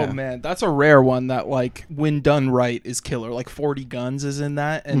 Oh man, that's a rare one that like when done right is killer. Like 40 Guns is in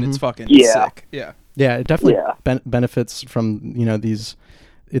that, and it's fucking sick. Yeah. Yeah, it definitely benefits from these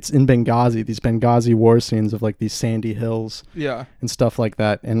it's in Benghazi, these Benghazi war scenes of like these sandy hills Yeah. and stuff like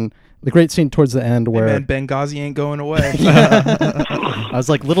that. And the great scene towards the end where Hey man, Benghazi ain't going away. I was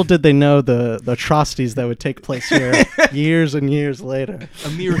like, little did they know the atrocities that would take place here years and years later. A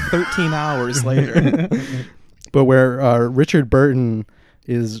mere 13 hours later. But where Richard Burton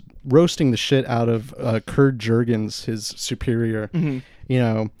is roasting the shit out of Kurt Jurgens, his superior, you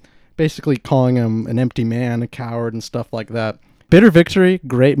know, basically calling him an empty man, a coward, and stuff like that. Bitter Victory,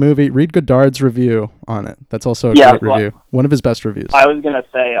 great movie. Read Godard's review on it. That's also a great review. One of his best reviews. I was gonna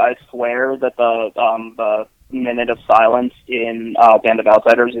say, I swear that the minute of silence in Band of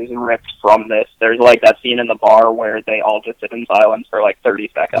Outsiders is ripped from this. There's like that scene in the bar where they all just sit in silence for like 30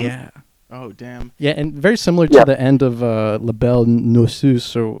 seconds. Yeah. Oh, damn. Yeah, and very similar to the end of La Belle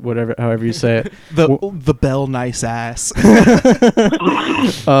Noiseuse, or whatever, however you say it. The Belle nice ass.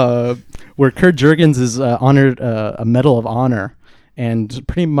 Where Kurt Jurgens is honored a Medal of Honor, and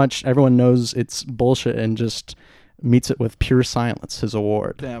pretty much everyone knows it's bullshit and just meets it with pure silence, his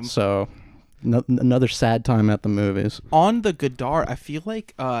award. Damn. So another sad time at the movies. On the Godard, I feel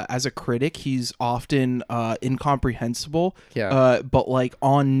like as a critic, he's often incomprehensible. Yeah. But like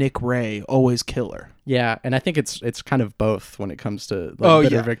on Nick Ray, always killer. Yeah, and I think it's kind of both when it comes to like,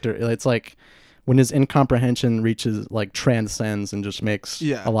 Bitter Victor. It's like when his incomprehension reaches like transcends and just makes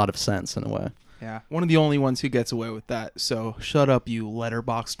a lot of sense in a way. Yeah, one of the only ones who gets away with that. So shut up, you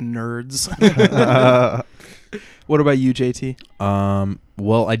letterboxed nerds. What about you, JT?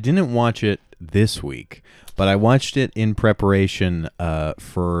 Well, I didn't watch it this week, but I watched it in preparation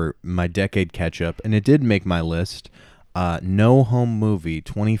for my decade catch-up, and it did make my list. No Home Movie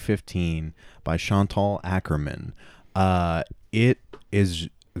 2015 by Chantal Ackerman. It is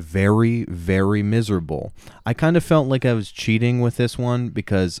very, very miserable. I kind of felt like I was cheating with this one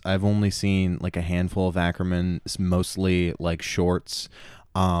because I've only seen like a handful of Ackerman, mostly like shorts.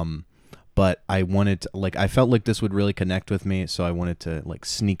 But I wanted to, like, I felt like this would really connect with me, so I wanted to like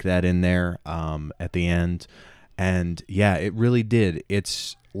sneak that in there at the end. And yeah, it really did.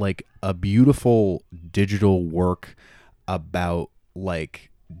 It's like a beautiful digital work about like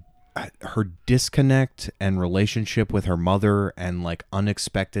her disconnect and relationship with her mother, and like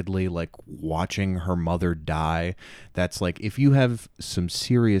unexpectedly like watching her mother die. That's like, if you have some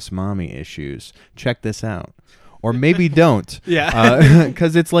serious mommy issues, check this out. Or maybe don't. Yeah.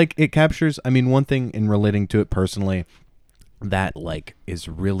 Because it's like, it captures, I mean, one thing in relating to it personally that like is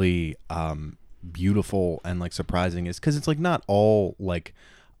really beautiful and like surprising is because it's like not all like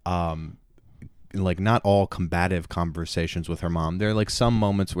not all combative conversations with her mom. There are like some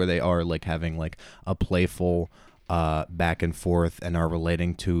moments where they are like having like a playful back and forth and are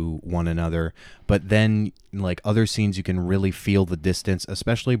relating to one another, but then like other scenes you can really feel the distance,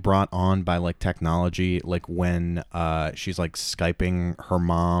 especially brought on by like technology, like when she's like Skyping her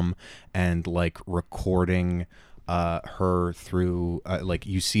mom and like recording her through like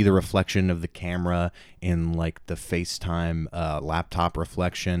you see the reflection of the camera in like the FaceTime laptop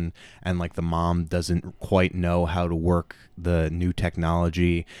reflection, and like the mom doesn't quite know how to work the new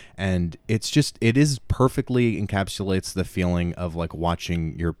technology, and it is perfectly encapsulates the feeling of like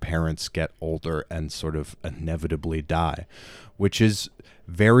watching your parents get older and sort of inevitably die, which is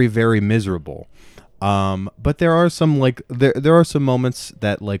very, very miserable. But there are some like there are some moments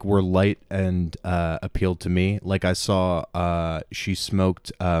that like were light and appealed to me. Like I saw she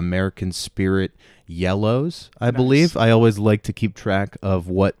smoked American Spirit Yellows, I believe. I always like to keep track of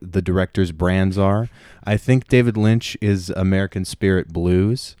what the director's brands are. I think David Lynch is American Spirit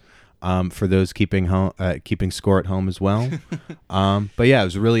Blues. For those keeping score at home as well. But yeah, it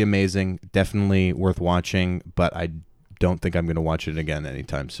was really amazing. Definitely worth watching, but I don't think I'm going to watch it again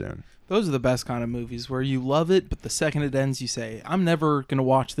anytime soon. Those are the best kind of movies where you love it, but the second it ends, you say, I'm never going to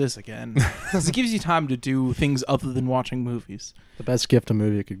watch this again. Because it gives you time to do things other than watching movies. The best gift a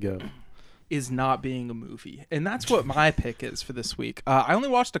movie could give is not being a movie. And that's what my pick is for this week. I only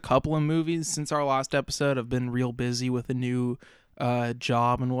watched a couple of movies since our last episode. I've been real busy with a new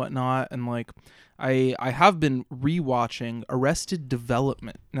job and whatnot. And like, I have been rewatching Arrested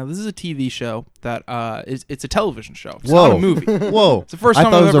Development. Now, this is a TV show that it's a television show. It's not a movie. Whoa! It's the first time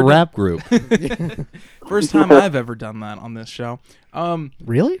I thought I've it was ever a rap group. First time I've ever done that on this show.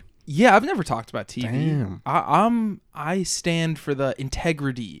 Really? Yeah, I've never talked about TV. Damn. I stand for the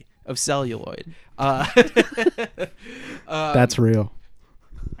integrity of celluloid. That's real.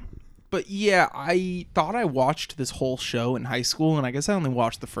 But yeah, I thought I watched this whole show in high school, and I guess I only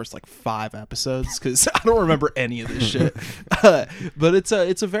watched the first like 5 episodes because I don't remember any of this shit. But it's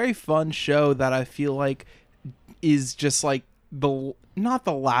a very fun show that I feel like is just like not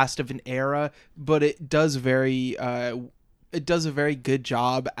the last of an era, but it does very it does a very good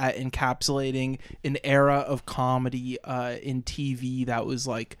job at encapsulating an era of comedy in TV that was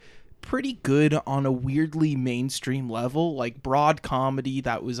like pretty good on a weirdly mainstream level, like broad comedy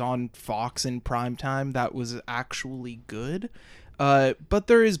that was on Fox in primetime that was actually good. But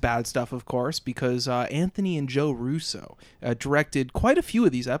there is bad stuff, of course, because Anthony and Joe Russo directed quite a few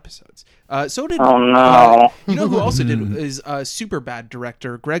of these episodes. So did you know who also did is Superbad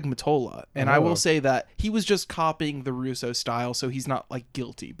director Greg Mottola, and I will say that he was just copying the Russo style, so he's not like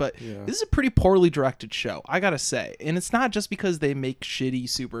guilty. But this is a pretty poorly directed show, I gotta say, and it's not just because they make shitty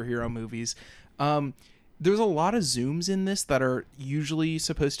superhero movies. There's a lot of zooms in this that are usually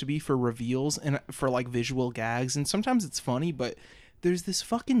supposed to be for reveals and for like visual gags, and sometimes it's funny, but there's this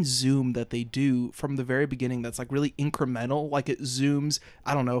fucking zoom that they do from the very beginning that's like really incremental. Like it zooms,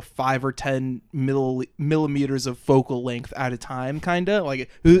 I don't know, 5 or 10 millimeters of focal length at a time, kind of like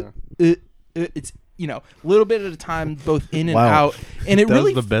it's, you know, a little bit at a time, both in and out. And it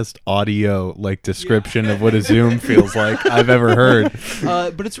really the best audio like description of what a zoom feels like I've ever heard.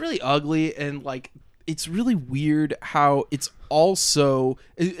 But it's really ugly, and like it's really weird how it's also,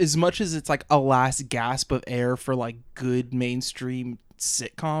 as much as it's like a last gasp of air for like good mainstream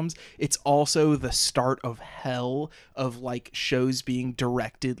sitcoms, it's also the start of hell of like shows being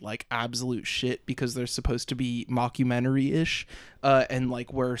directed like absolute shit because they're supposed to be mockumentary-ish, and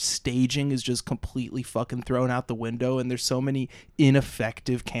like where staging is just completely fucking thrown out the window, and there's so many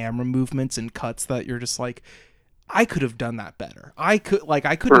ineffective camera movements and cuts that you're just like, I could have done that better. I couldn't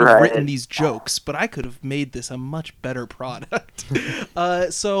have written these jokes, but I could have made this a much better product.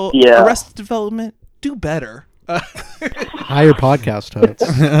 So Arrested Development, do better. Hire podcast hosts.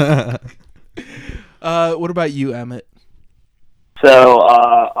 What about you, Emmett? So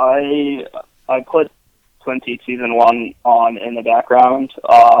I put Twin Peaks season 1 on in the background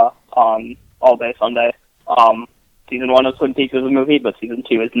on all day Sunday. Season 1 of Twin Peaks is a movie, but Season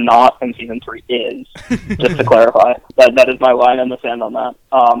 2 is not, and Season 3 is, just to clarify. That is my line in the sand on that.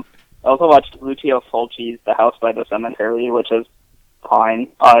 I also watched Lucio Fulci's The House by the Cemetery, which is fine.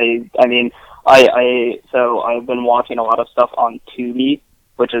 So I've been watching a lot of stuff on Tubi,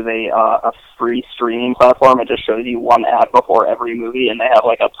 which is a free streaming platform. It just shows you one ad before every movie, and they have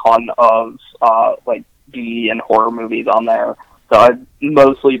like a ton of like B and horror movies on there. So I've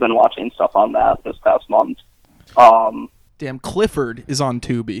mostly been watching stuff on that this past month. Damn, Clifford is on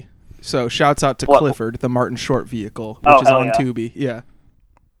Tubi. So shouts out to Clifford, the Martin Short vehicle, which is on Tubi. Yeah.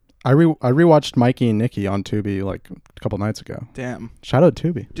 I rewatched Mikey and Nikki on Tubi like a couple nights ago. Damn. Shout out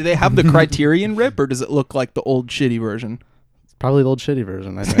Tubi. Do they have the Criterion rip, or does it look like the old shitty version? It's probably the old shitty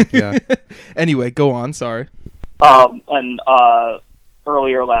version, I think. Yeah. Anyway, go on. Sorry.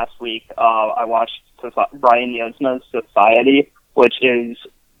 Earlier last week, I watched Brian Yuzna's Society, which is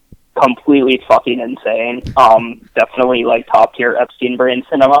completely fucking insane. Definitely like top tier Epstein brain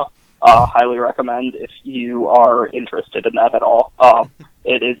cinema. Highly recommend if you are interested in that at all.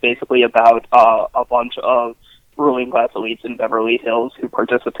 It is basically about a bunch of ruling class elites in Beverly Hills who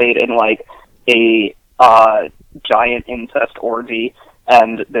participate in like a giant incest orgy,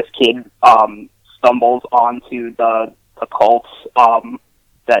 and this kid stumbles onto the cults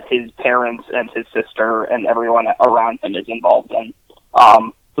that his parents and his sister and everyone around him is involved in.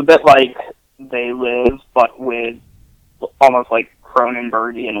 It's a bit like They Live, but with almost like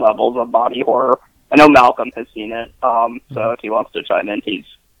Cronenbergian levels of body horror. I know Malcolm has seen it, so if he wants to chime in, he's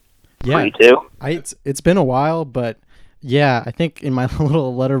free too. It's been a while, but yeah, I think in my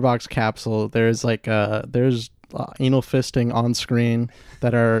little letterbox capsule, there's like there's anal fisting on screen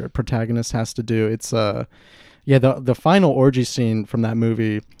that our protagonist has to do. It's the final orgy scene from that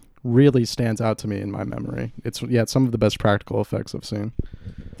movie really stands out to me in my memory. It's some of the best practical effects I've seen.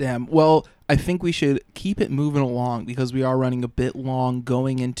 Damn. Well, I think we should keep it moving along because we are running a bit long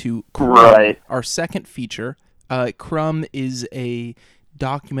going into Crumb, our second feature. Crumb is a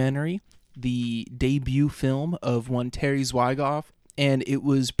documentary, the debut film of one Terry Zwigoff, and it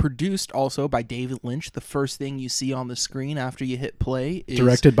was produced also by David Lynch. The first thing you see on the screen after you hit play is...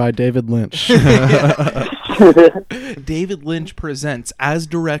 Directed by David Lynch. David Lynch presents as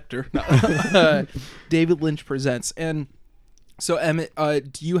director. David Lynch presents. And so, Emmett,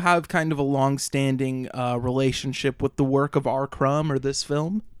 do you have kind of a long-standing relationship with the work of R. Crumb or this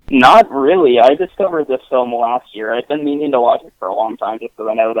film? Not really. I discovered this film last year. I've been meaning to watch it for a long time just because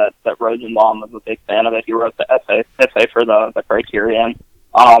I know that Rosenbaum was a big fan of it. He wrote the essay for the Criterion.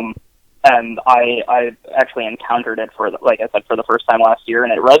 And I actually encountered it for the first time last year,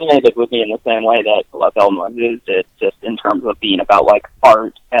 and it resonated with me in the same way that La Belle Noiseuse did, just in terms of being about like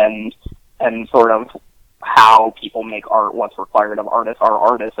art and sort of how people make art, what's required of artists. Are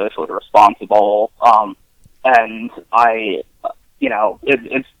artists socially responsible? and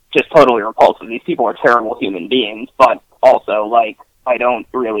it's just totally repulsive. These people are terrible human beings, but also, like, I don't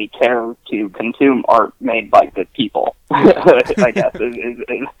really care to consume art made by good people. I guess is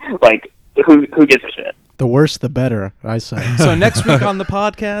like, who gives a shit? The worse, the better, I say. So next week on the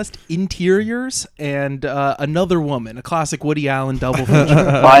podcast, interiors and Another Woman, a classic Woody Allen double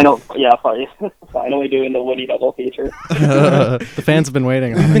feature. Finally doing the Woody double feature. The fans have been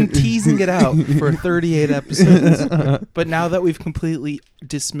waiting. We've been teasing it out for 38 episodes, but now that we've completely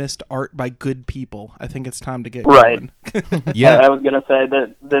dismissed art by good people, I think it's time to get going. Yeah, I was gonna say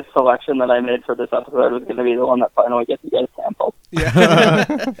that this selection that I made for this episode was gonna be the one that finally gets you guys canceled. Yeah.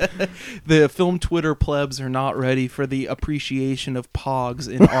 The film Twitter plebs are not ready for the appreciation of pawgs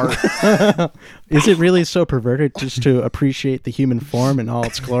in art. Is it really so perverted just to appreciate the human form in all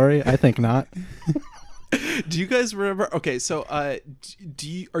its glory? I think not. Do you guys remember? Okay, so are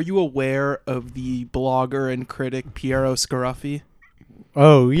you aware of the blogger and critic Piero Scaruffi?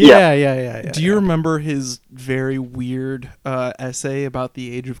 Oh, yeah. Do you remember his very weird essay about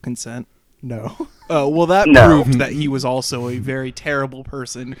the age of consent? No. Oh, well, that No. proved that he was also a very terrible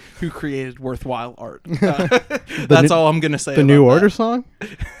person who created worthwhile art. That's all I'm going to say. The about New that. Order song?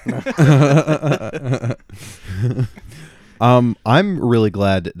 I'm really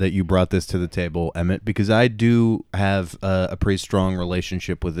glad that you brought this to the table, Emmett, because I do have a pretty strong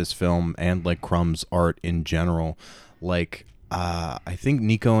relationship with this film and, like, Crumb's art in general. Like, I think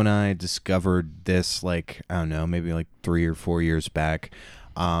Nico and I discovered this, like, I don't know, maybe like 3 or 4 years back.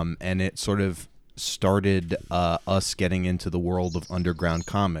 And it sort of started us getting into the world of underground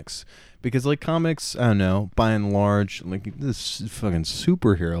comics. Because, like, comics, I don't know, by and large, like, this fucking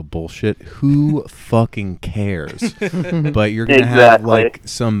superhero bullshit, who fucking cares? But you're going to have, like,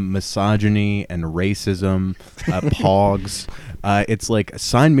 some misogyny and racism, pawgs. It's like,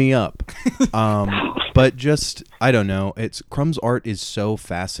 sign me up. But just, I don't know, Crumb's art is so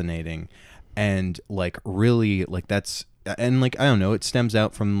fascinating. And, like, really, like, that's... And, like, I don't know, it stems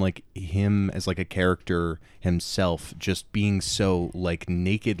out from, like, him as, like, a character himself just being so, like,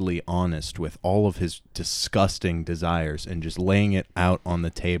 nakedly honest with all of his disgusting desires and just laying it out on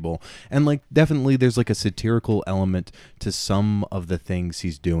the table. And, like, definitely there's, like, a satirical element to some of the things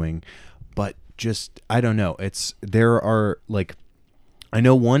he's doing. But just, I don't know, there are, like, I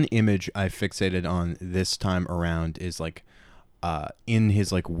know one image I fixated on this time around is, like, in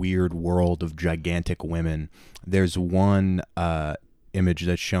his, like, weird world of gigantic women, there's one image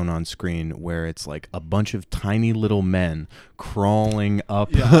that's shown on screen where it's like a bunch of tiny little men crawling up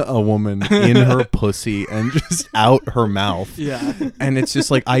a woman in her pussy and just out her mouth. Yeah. And it's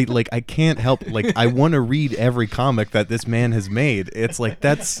just like I can't help, like, I want to read every comic that this man has made. It's like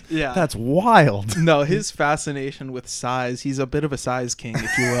that's wild. No, his fascination with size, he's a bit of a size king,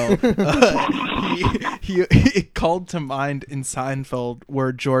 if you will. He called to mind in Seinfeld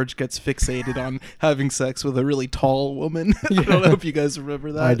where George gets fixated on having sex with a really tall woman. I don't know if you guys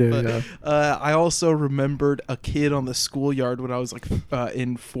remember that. I do, but, yeah. I also remembered a kid on the schoolyard when I was, like,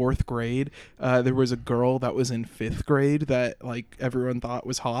 in 4th grade. There was a girl that was in 5th grade that, like, everyone thought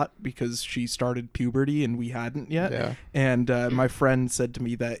was hot because she started puberty and we hadn't yet. Yeah. And my friend said to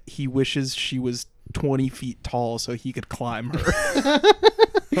me that he wishes she was 20 feet tall so he could climb her.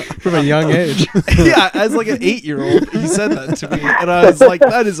 From a young age. Yeah, as like an 8-year-old, he said that to me, and I was like,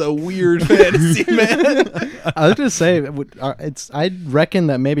 "That is a weird fantasy, man." I was gonna say, I reckon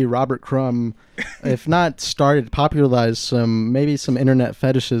that maybe Robert Crumb, if not popularized some internet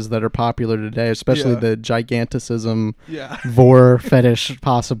fetishes that are popular today, especially the giganticism, vor fetish,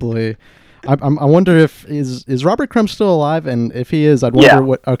 possibly. I wonder if is Robert Crumb still alive, and if he is, I'd wonder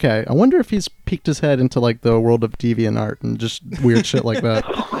what. Okay, I wonder if he's peeked his head into, like, the world of DeviantArt and just weird shit like that.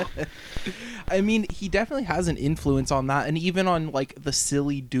 I mean, he definitely has an influence on that, and even on, like, the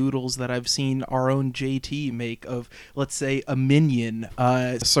silly doodles that I've seen our own JT make of, let's say, a minion,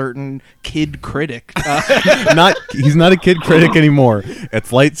 a certain kid critic. He's not a kid critic anymore.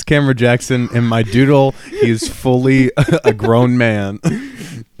 It's Lights, Camera, Jackson. In my doodle, he's fully a grown man.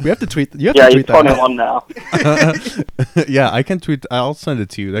 We have to tweet. You have to tweet that. Yeah, he's 21 now. Yeah, I can tweet. I'll send it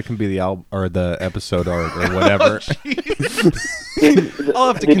to you. That can be the episode art or whatever. I'll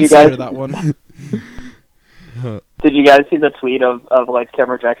have to consider that one. Did you guys see the tweet of like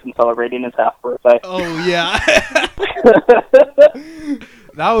Cameron Jackson celebrating his half birthday? Oh yeah.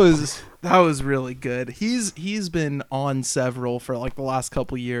 That was really good. He's been on several for, like, the last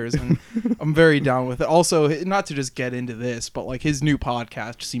couple years, and I'm very down with it. Also, not to just get into this, but, like, his new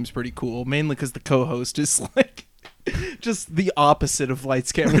podcast seems pretty cool, mainly because the co-host is, like, just the opposite of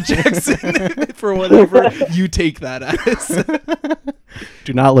Lights Camera Jackson for whatever you take that as.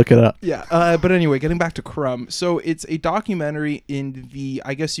 Do not look it up. Yeah, but anyway, getting back to Crumb. So it's a documentary in the,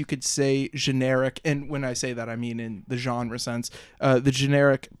 I guess you could say, generic, and when I say that, I mean in the genre sense, the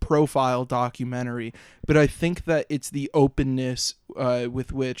generic profile documentary. But I think that it's the openness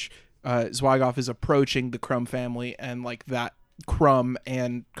with which Zwigoff is approaching the Crumb family, and like that Crumb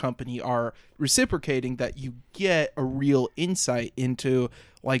and company are reciprocating, that you get a real insight into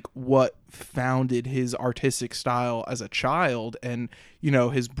like what founded his artistic style as a child. And you know,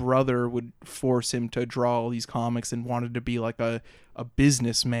 his brother would force him to draw all these comics and wanted to be like a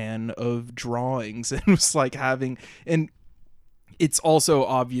businessman of drawings, and was like having, and it's also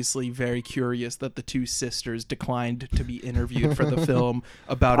obviously very curious that the two sisters declined to be interviewed for the film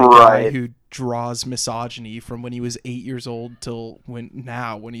about a guy who draws misogyny from when he was 8 years old till when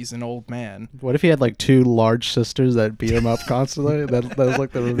he's an old man. What if he had like two large sisters that beat him up constantly? that was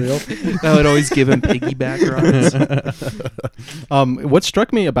like the reveal. That would always give him piggyback rides. What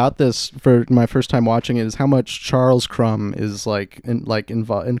struck me about this for my first time watching it is how much Charles Crumb is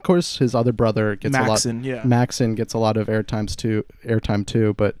involved. And of course, his other brother gets Maxon gets a lot of airtime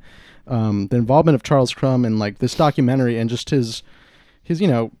too. But the involvement of Charles Crumb in like this documentary and just his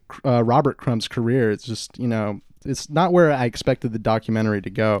Robert Crumb's career, it's just, it's not where I expected the documentary to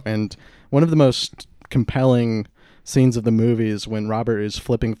go. And one of the most compelling scenes of the movie is when Robert is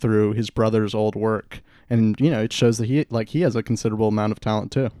flipping through his brother's old work, and it shows that he has a considerable amount of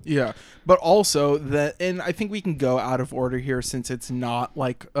talent too. Yeah, but also that, and I think we can go out of order here since it's not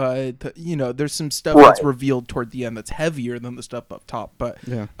like there's some stuff that's revealed toward the end that's heavier than the stuff up top. But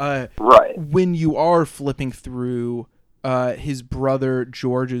when you are flipping through his brother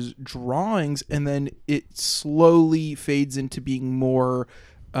George's drawings, and then it slowly fades into being more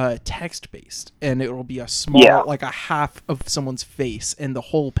text-based, and it will be a small, like a half of someone's face, and the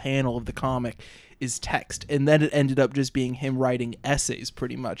whole panel of the comic is text. And then it ended up just being him writing essays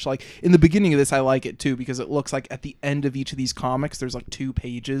pretty much. Like in the beginning of this, I like it too, because it looks like at the end of each of these comics there's like 2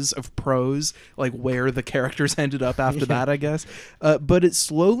 pages of prose, like where the characters ended up after that, I guess. But it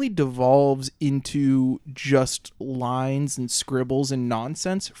slowly devolves into just lines and scribbles and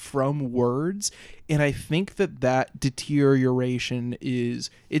nonsense from words. And I think that deterioration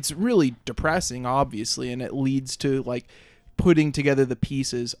it's really depressing, obviously, and it leads to like putting together the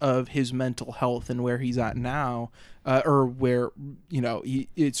pieces of his mental health and where he's at now, or where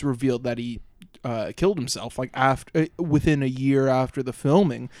it's revealed that he killed himself like within a year after the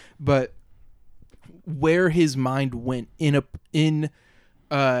filming. But where his mind went in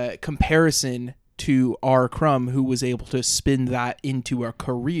comparison to R. Crumb, who was able to spin that into a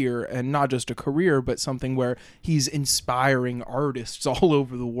career, and not just a career, but something where he's inspiring artists all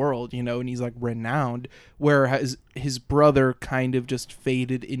over the world, and he's like renowned, whereas his brother kind of just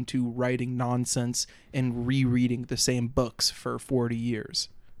faded into writing nonsense and rereading the same books for 40 years.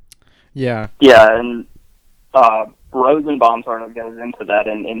 Yeah, and Rosenbaum sort of goes into that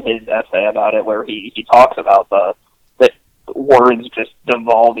in his essay about it, where he talks about the words just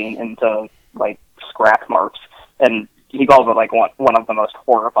devolving into like scratch marks, and he calls it like one of the most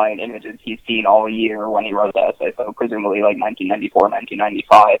horrifying images he's seen all year when he wrote the essay, so presumably like 1994,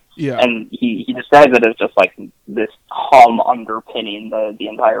 1995. Yeah. And he describes it as just like this hum underpinning the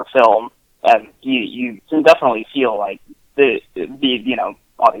entire film, and you can definitely feel like the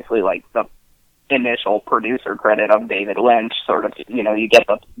obviously like the initial producer credit of David Lynch, sort of, you get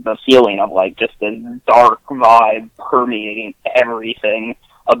the feeling of like just this dark vibe permeating everything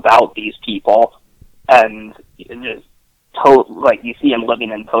about these people. And just like you see him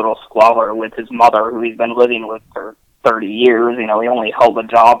living in total squalor with his mother, who he's been living with for 30 years. He only held a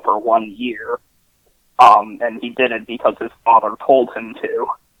job for 1 year, and he did it because his father told him to.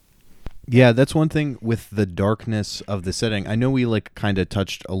 Yeah, that's one thing with the darkness of the setting. I know we like kind of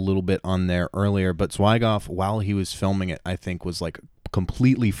touched a little bit on there earlier, but Zwigoff, while he was filming it, I think was like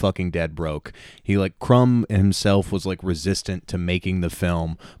completely fucking dead broke. He like Crumb himself was like resistant to making the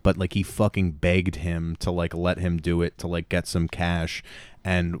film, but like he fucking begged him to like let him do it to like get some cash,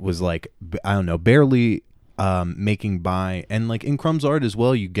 and was like, I don't know, barely making by. And like in Crumb's art as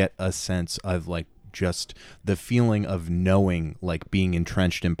well, you get a sense of like just the feeling of knowing, like being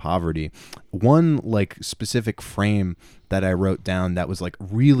entrenched in poverty. One like specific frame that I wrote down that was like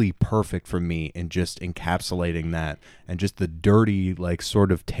really perfect for me in just encapsulating that and just the dirty like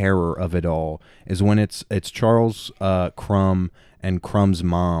sort of terror of it all is when it's Charles Crumb and Crumb's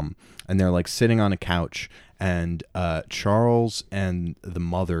mom, and they're like sitting on a couch, and Charles and the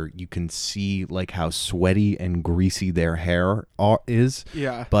mother, you can see like how sweaty and greasy their hair is.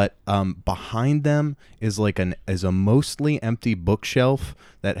 Yeah. But behind them is a mostly empty bookshelf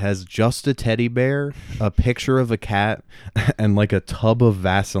that has just a teddy bear, a picture of a cat, and like a tub of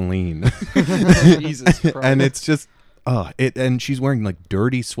Vaseline. Jesus Christ. And it's just and she's wearing like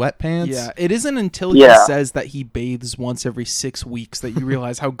dirty sweatpants. Yeah, it isn't until he says that he bathes once every 6 weeks that you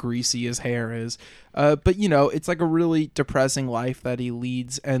realize how greasy his hair is. But you know, it's like a really depressing life that he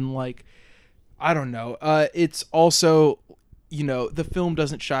leads, and like, I don't know. It's also, you know, the film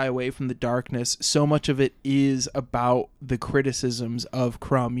doesn't shy away from the darkness. So much of it is about the criticisms of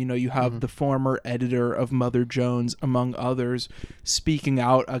Crumb. You know, you have the former editor of Mother Jones, among others, speaking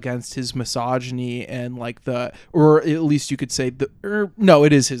out against his misogyny and like or at least you could say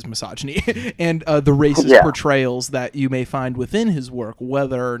it is his misogyny and the racist portrayals that you may find within his work,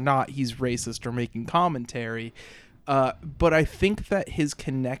 whether or not he's racist or making commentary. But I think that his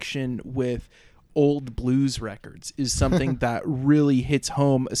connection with old blues records is something that really hits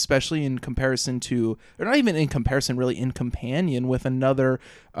home, especially in comparison to, or not even in comparison, really in companion with another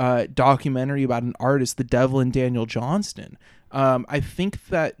documentary about an artist, The Devil and Daniel Johnston. I think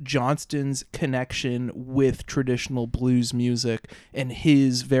that Johnston's connection with traditional blues music and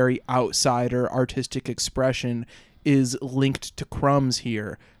his very outsider artistic expression is linked to Crumb's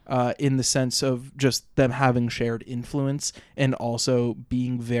here. In the sense of just them having shared influence and also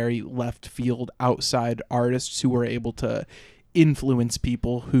being very left field outside artists who were able to influence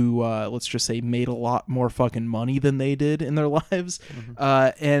people who, let's just say, made a lot more fucking money than they did in their lives.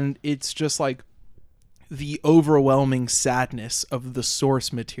 And it's just like the overwhelming sadness of the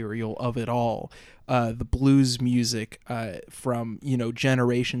source material of it all. The blues music from, you know,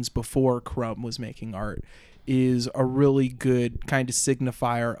 generations before Crumb was making art is a really good kind of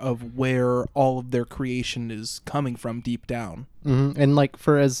signifier of where all of their creation is coming from deep down. And like,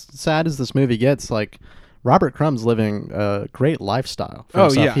 for as sad as this movie gets, like, Robert Crumb's living a great lifestyle for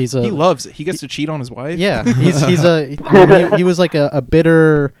himself. He loves it. He gets to cheat on his wife. Yeah, he was like a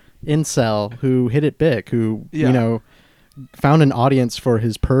bitter incel who hit it big, who you know, found an audience for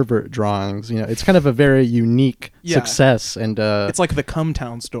his pervert drawings. You know, it's kind of a very unique success, and it's like the Come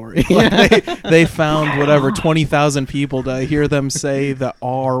Town story. Like they found whatever 20,000 people to hear them say the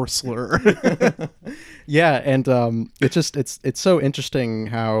R slur. And it's so interesting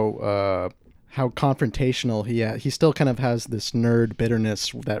how confrontational he still kind of has this nerd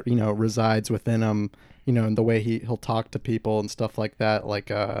bitterness that, you know, resides within him, you know, in the way he'll talk to people and stuff like that.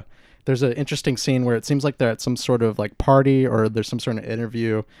 Like there's an interesting scene where it seems like they're at some sort of like party or there's some sort of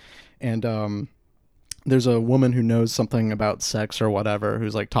interview, and there's a woman who knows something about sex or whatever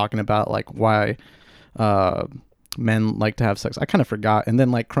who's like talking about like why men like to have sex. I kind of forgot. And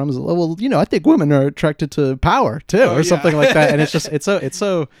then like Crumb's, well, you know, I think women are attracted to power too, or something like that. And it's just it's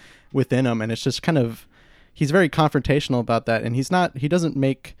so within him, and it's just kind of, he's very confrontational about that, and he doesn't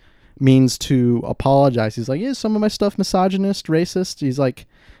make means to apologize. He's like, yeah, some of my stuff misogynist, racist. He's like,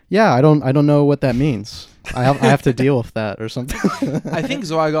 yeah, I don't know what that means. I have to deal with that or something. I think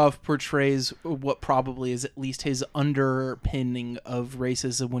Zwigoff portrays what probably is at least his underpinning of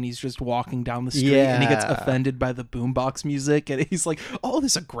racism when he's just walking down the street and he gets offended by the boombox music, and he's like, oh,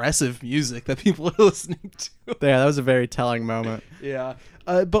 this aggressive music that people are listening to. Yeah, that was a very telling moment. Yeah.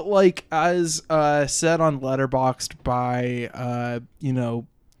 But like, as said on Letterboxd by, you know,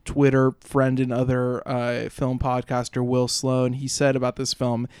 Twitter friend and other film podcaster Will Sloan, he said about this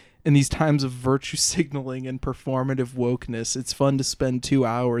film, in these times of virtue signaling and performative wokeness, it's fun to spend 2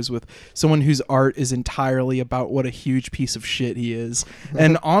 hours with someone whose art is entirely about what a huge piece of shit he is.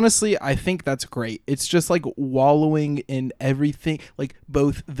 And honestly, I think that's great. It's just like wallowing in everything, like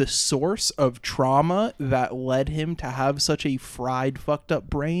both the source of trauma that led him to have such a fried, fucked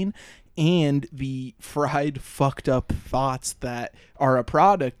up brain, and the fried, fucked up thoughts that are a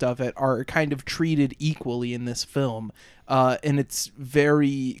product of it are kind of treated equally in this film. And it's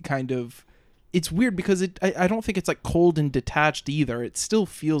very kind of, it's weird because I don't think it's like cold and detached either. It still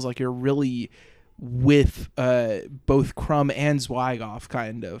feels like you're really with both Crumb and Zwigoff,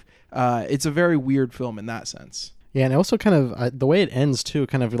 kind of. It's a very weird film in that sense. Yeah, and also kind of the way it ends too,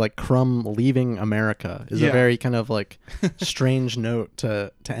 kind of like Crumb leaving America is a very kind of like strange note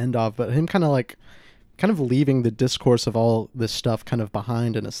to end off. But him kind of leaving the discourse of all this stuff kind of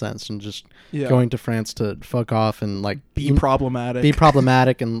behind in a sense, and just going to France to fuck off and like be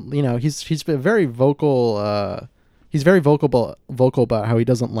problematic, and you know he's been very vocal. He's very vocal about how he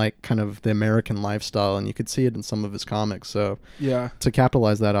doesn't like kind of the American lifestyle, and you could see it in some of his comics. So to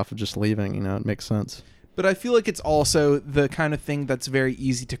capitalize that off of just leaving, you know, it makes sense. But I feel like it's also the kind of thing that's very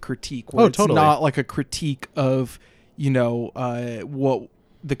easy to critique. Oh, It's totally. not like a critique of, what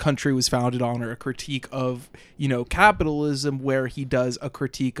the country was founded on, or a critique of, capitalism, where he does a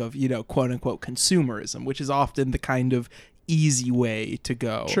critique of, quote unquote consumerism, which is often the kind of easy way to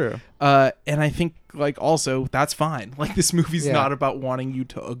go. True. And I think also that's fine. This movie's Yeah. not about wanting you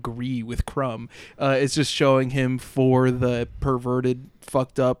to agree with Crumb. It's just showing him for the perverted,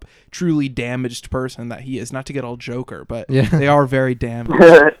 fucked up, truly damaged person that he is. Not to get all Joker, but Yeah. they are very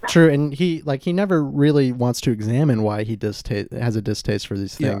damaged. True, and he never really wants to examine why he has a distaste for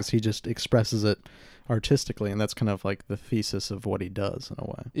these Yeah. things. He just expresses it artistically, and that's kind of like the thesis of what he does in a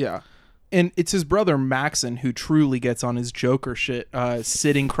way. Yeah. And it's his brother Maxon who truly gets on his Joker shit,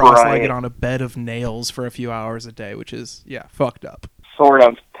 sitting cross-legged Right. on a bed of nails for a few hours a day, which is, fucked up. Sort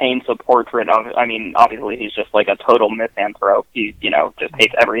of paints a portrait of, I mean, obviously he's just like a total misanthrope. He, just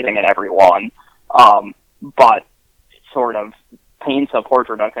hates everything and everyone. But sort of paints a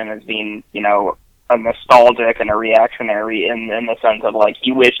portrait of him as being, a nostalgic and a reactionary in the sense of,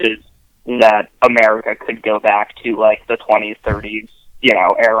 he wishes that America could go back to, the 20s, 30s,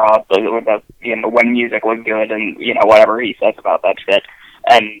 era, when music was good and, whatever he says about that shit.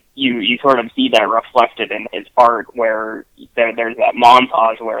 And you sort of see that reflected in his art, where there's that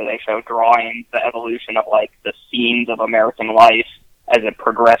montage where they show drawings, the evolution of, the scenes of American life as it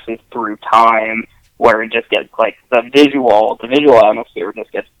progresses through time, where it just gets, the visual atmosphere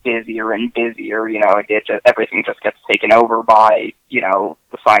just gets busier and busier, everything just gets taken over by, the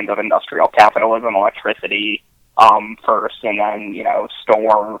signs of industrial capitalism, electricity, first, and then,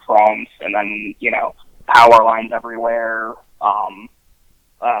 storm fronts, and then, power lines everywhere,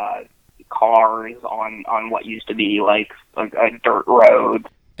 cars on what used to be a dirt road.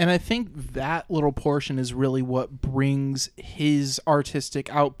 And I think that little portion is really what brings his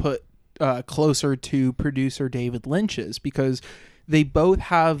artistic output closer to producer David Lynch's, because they both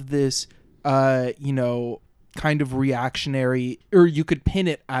have this, kind of reactionary, or you could pin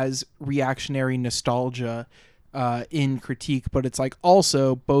it as reactionary nostalgia in critique, but it's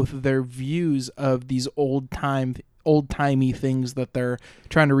also both of their views of these old-timey things that they're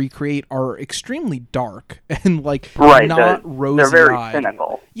trying to recreate are extremely dark and Right, not they're rosy-eyed. very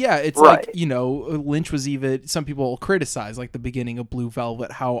cynical. Yeah, it's Right. Lynch was even, some people criticize the beginning of Blue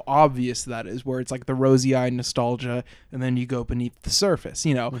Velvet, how obvious that is, where it's the rosy-eyed nostalgia and then you go beneath the surface,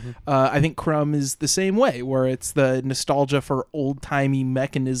 I think Crumb is the same way, where it's the nostalgia for old-timey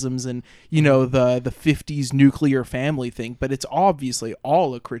mechanisms and, the 50s nuclear family thing, but it's obviously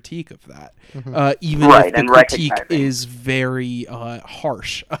all a critique of that. Even Right, if the and critique recognizing. is very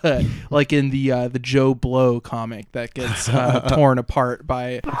harsh, like in the Joe Blow comic that gets torn apart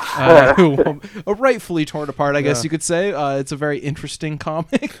by rightfully torn apart, I guess you could say. It's a very interesting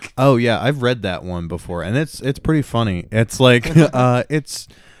comic. Oh yeah, I've read that one before, and it's pretty funny. It's it's,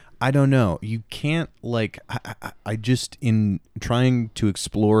 I don't know. You can't I just, in trying to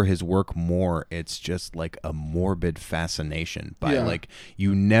explore his work more, it's just a morbid fascination by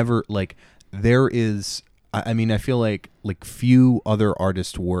you never there is. I mean, I feel like few other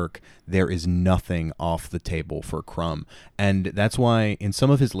artists' work, there is nothing off the table for Crumb. And that's why in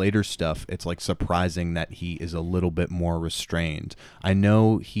some of his later stuff, it's surprising that he is a little bit more restrained. I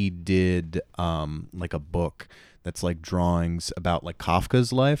know he did a book that's drawings about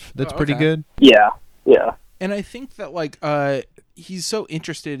Kafka's life. That's pretty okay. good. Yeah, yeah. And I think that he's so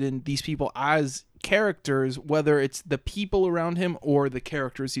interested in these people as characters, whether it's the people around him or the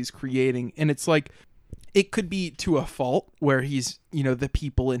characters he's creating. And it's it could be to a fault, where he's, the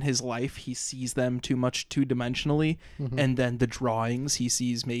people in his life, he sees them too much two-dimensionally, and then the drawings he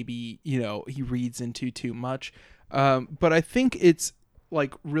sees maybe, he reads into too much. But I think it's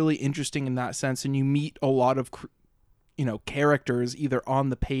really interesting in that sense, and you meet a lot of characters either on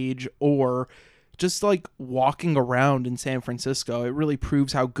the page or just walking around in San Francisco. It really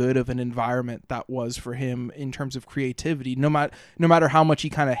proves how good of an environment that was for him in terms of creativity. No matter how much he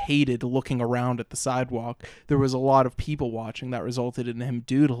kind of hated looking around at the sidewalk, there was a lot of people watching that resulted in him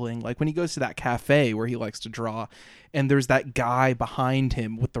doodling. When he goes to that cafe where he likes to draw, and there's that guy behind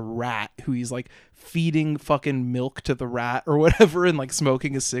him with the rat who he's feeding fucking milk to the rat or whatever, and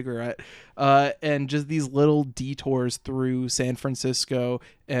smoking a cigarette, and just these little detours through San Francisco,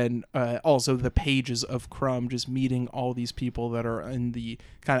 and also the pages of Crumb, just meeting all these people that are in the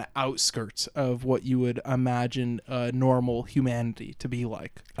kind of outskirts of what you would imagine normal humanity to be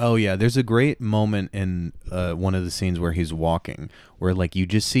like. Oh yeah, there's a great moment in one of the scenes where he's walking, where like you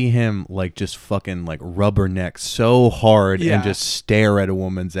just see him like just fucking like rubberneck so hard and just stare at a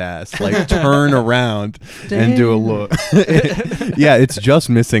woman's ass, like turn around and do a look. Yeah, it's just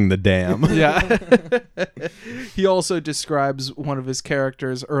missing the dam. Yeah. He also describes one of his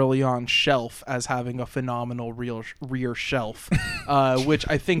characters early on, Shelf, as having a phenomenal rear shelf, which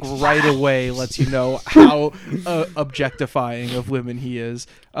I think right away lets you know how objectifying of women he is.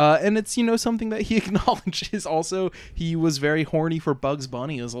 And it's, you know, something that he acknowledges. Also, he was very horny for Bugs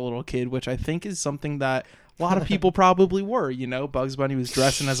Bunny as a little kid, which I think is something that a lot of people probably were. You know, Bugs Bunny was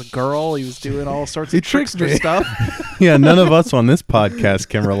dressing as a girl. He was doing all sorts of trickster stuff. Yeah, none of us on this podcast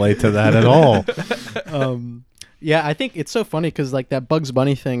can relate to that at all. Yeah, I think it's so funny because like that Bugs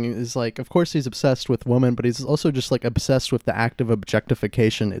Bunny thing is like, of course he's obsessed with women, but he's also just like obsessed with the act of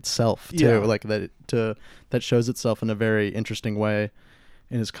objectification itself too. Yeah. Like that shows itself in a very interesting way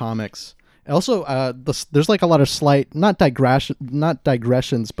in his comics. Also, there's like a lot of slight, not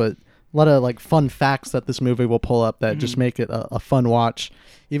digressions, but a lot of like fun facts that this movie will pull up that just make it a fun watch,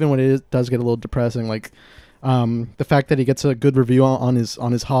 even when it does get a little depressing. Like the fact that he gets a good review on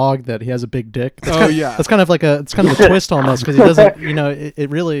his hog, that he has a big dick. That's kind of a twist almost, because he doesn't, you know, it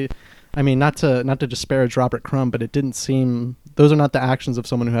really, I mean, not to disparage Robert Crumb, but it didn't seem, those are not the actions of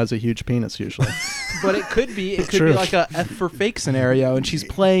someone who has a huge penis usually. But it could be like a F for fake scenario, and she's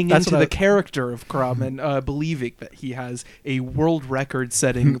playing into the character of Crumb and believing that he has a world record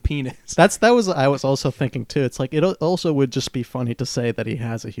setting penis. I was also thinking too. It's like it also would just be funny to say that he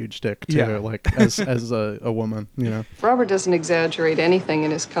has a huge dick too, like as a woman, you know. Robert doesn't exaggerate anything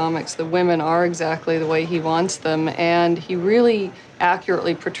in his comics. The women are exactly the way he wants them, and he really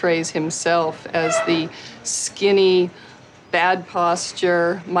accurately portrays himself as the skinny, bad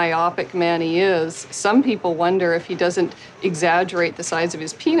posture, myopic man he is. Some people wonder if he doesn't exaggerate the size of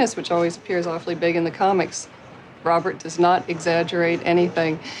his penis, which always appears awfully big in the comics. Robert does not exaggerate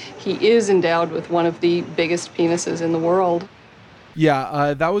anything. He is endowed with one of the biggest penises in the world.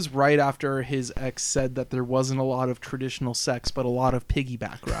 Yeah, that was right after his ex said that there wasn't a lot of traditional sex, but a lot of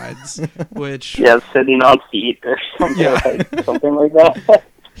piggyback rides, which... Yeah, sitting on feet or something, something like that.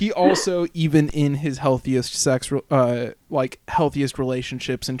 He also, even in his healthiest healthiest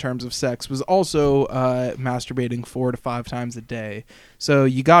relationships in terms of sex, was also masturbating 4 to 5 times a day. So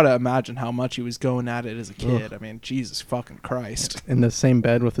you gotta imagine how much he was going at it as a kid. I mean, Jesus fucking Christ. In the same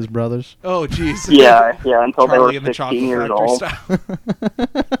bed with his brothers. Oh, jeez. Yeah, until Charlie they were 16 years old.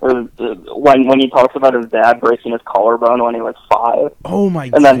 When he talks about his dad breaking his collarbone when he was 5. Oh my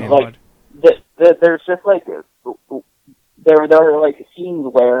God. And then like there's just like there are like scenes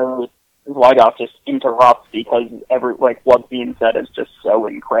where Zwigoff just interrupts because what's being said is just so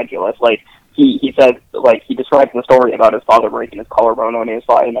incredulous. Like he says, like he describes the story about his father breaking his collarbone when he was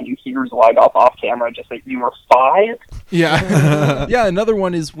 5, and then you hear Zwigoff off camera just like, "You were 5?" Yeah. Yeah, another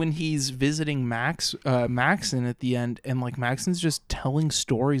one is when he's visiting Maxon at the end, and like Maxon's just telling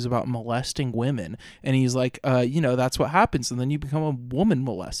stories about molesting women, and he's like, that's what happens, and then you become a woman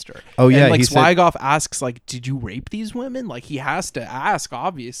molester. Oh yeah, and like Zwigoff asks, like, did you rape these women? Like he has to ask,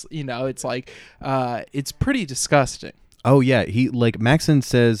 obviously, it's like it's pretty disgusting. Oh yeah, he like Maxon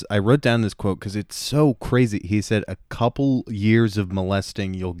says, I wrote down this quote because it's so crazy. He said, "A couple years of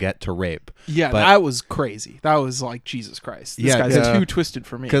molesting, you'll get to rape." Yeah, that was crazy. That was like, Jesus Christ. This guy's too twisted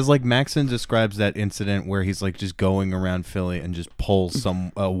for me. Because like Maxon describes that incident where he's like just going around Philly and just pulls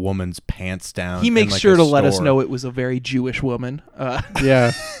a woman's pants down. He makes like, sure to let us know it was a very Jewish woman.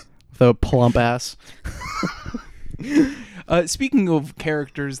 Yeah, the plump ass. Speaking of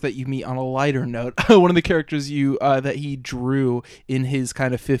characters that you meet on a lighter note, one of the characters that he drew in his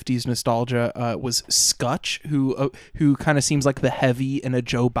kind of 50s nostalgia was Scutch, who kind of seems like the heavy in a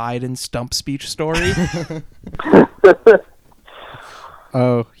Joe Biden stump speech story.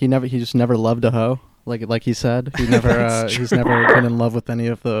 Oh, he just never loved a hoe, like he said. He never he's never been in love with any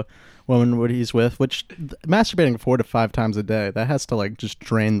of the women he's with. Which masturbating 4 to 5 times a day, that has to like just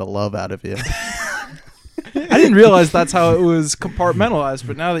drain the love out of you. I didn't realize that's how it was compartmentalized,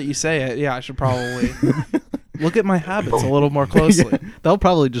 but now that you say it, yeah, I should probably look at my habits a little more closely. Yeah, they'll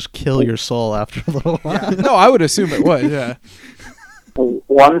probably just kill your soul after a little while. Yeah. No, I would assume it would, yeah.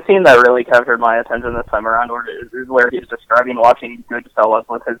 One scene that really captured my attention this time around is where he's describing watching Goodfellas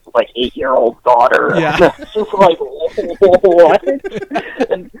with his 8-year-old daughter. Yeah. It's just like, what?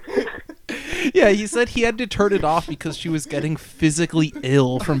 Yeah, he said he had to turn it off because she was getting physically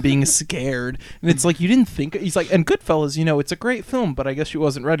ill from being scared. And it's like, you didn't think... He's like, and Goodfellas, it's a great film, but I guess she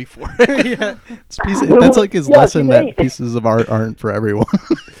wasn't ready for it. Yeah. That's like his lesson that pieces of art aren't for everyone.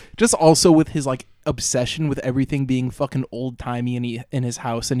 Just also with his obsession with everything being fucking old-timey in his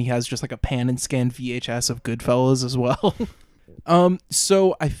house, and he has just a pan and scan VHS of Goodfellas as well.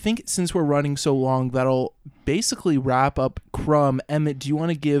 So I think since we're running so long, that'll basically wrap up Crumb. Emmett, do you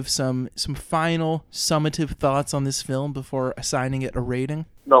want to give some final summative thoughts on this film before assigning it a rating?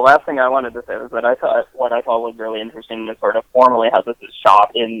 The last thing I wanted to say was that what I thought was really interesting is sort of formally how this is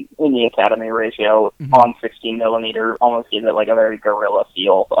shot in the Academy ratio on 16 millimeter almost gives it like a very guerrilla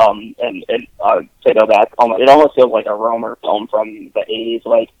feel. And to go back, it almost feels like a Romer film from the 80s,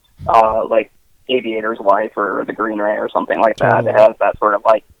 like Aviator's Wife or The Green Ray or something like that. It has that sort of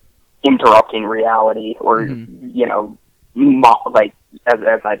like interrupting reality, or you know, like as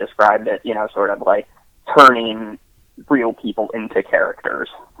I described it, you know, sort of like turning real people into characters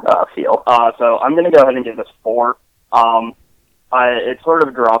feel. So I'm going to go ahead and give this 4. It sort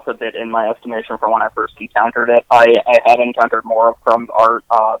of drops a bit in my estimation from when I first encountered it. I have encountered more of Crumb's art.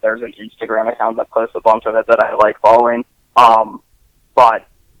 There's an Instagram account that posts a bunch of it that I like following, but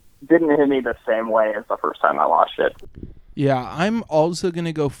didn't hit me the same way as the first time I watched it. Yeah, I'm also going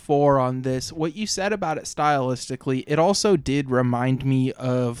to go 4 on this. What you said about it stylistically, it also did remind me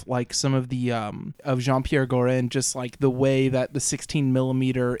of like some of the of Jean-Pierre Gorin, just like the way that the 16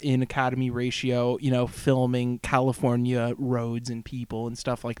 millimeter in Academy ratio, you know, filming California roads and people and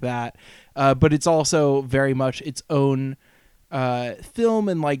stuff like that. But it's also very much its own film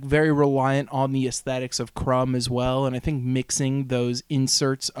and like very reliant on the aesthetics of Crumb as well. And I think mixing those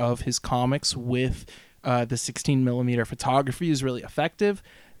inserts of his comics with the 16 millimeter photography is really effective.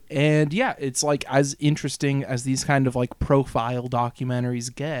 And yeah, it's like as interesting as these kind of like profile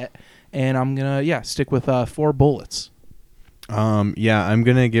documentaries get. And I'm gonna stick with 4 bullets. I'm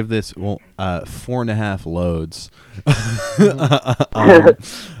gonna give this 4.5 loads.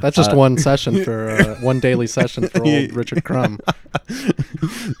 That's just one session for one daily session for old Richard Crumb.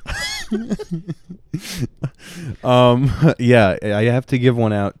 I have to give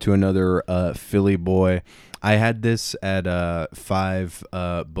one out to another Philly boy. I had this at 5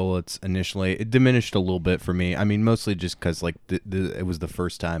 bullets initially. It diminished a little bit for me. I mean, mostly just because like it was the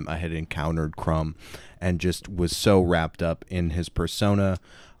first time I had encountered Crumb, and just was so wrapped up in his persona.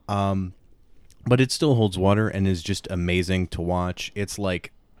 But it still holds water and is just amazing to watch. It's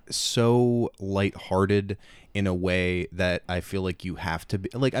like so lighthearted in a way that I feel like you have to be,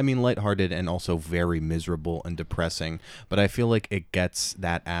 like, I mean, lighthearted and also very miserable and depressing. But I feel like it gets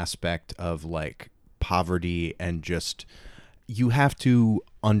that aspect of like poverty, and just you have to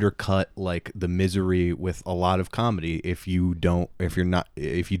undercut like the misery with a lot of comedy if you don't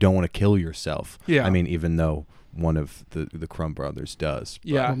want to kill yourself. Yeah. I mean, even though one of the Crumb brothers does.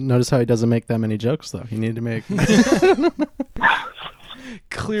 Yeah. Notice how he doesn't make that many jokes though. He needed to make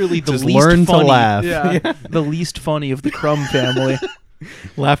clearly the Just least learn to funny. laugh. Yeah. The least funny of the Crumb family.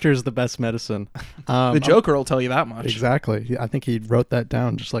 laughter is the best medicine. The Joker will tell you that much. Exactly. I think he wrote that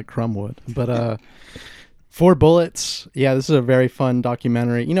down just like Crumb would. But 4 bullets. Yeah, this is a very fun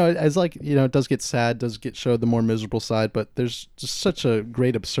documentary. You know, as like, you know, it does get sad, does get showed the more miserable side, but there's just such a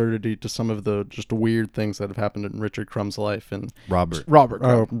great absurdity to some of the just weird things that have happened in Richard Crumb's life. And Robert.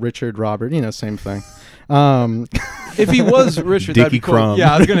 Richard, Robert, you know, same thing. If he was Richard, that'd be cool. Crumb.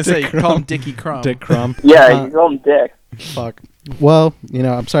 Yeah, I was gonna say call him Dickie Crumb. Dick Crumb. Yeah, you call him Dick. Fuck. Well, you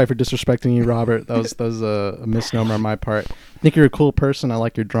know, I'm sorry for disrespecting you, Robert. That was a misnomer on my part. I think you're a cool person. I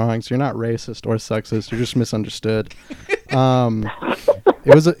like your drawings. You're not racist or sexist. You're just misunderstood. It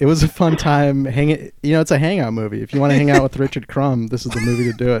was a fun time hanging. You know, it's a hangout movie. If you want to hang out with Richard Crumb, this is the movie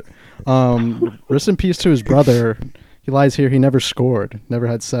to do it. Rest in peace to his brother. He lies here. He never scored, never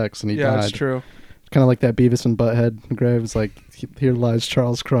had sex, and he died. Yeah, that's true. Kind of like that Beavis and Butthead graves. Like, here lies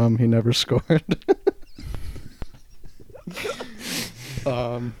Charles Crumb. He never scored.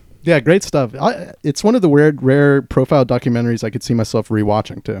 Yeah, great stuff. It's one of the rare profile documentaries I could see myself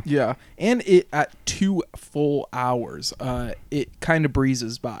rewatching too. Yeah, and it at 2 full hours, it kind of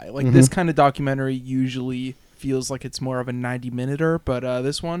breezes by. Like this kind of documentary usually feels like it's more of a 90-minuter, but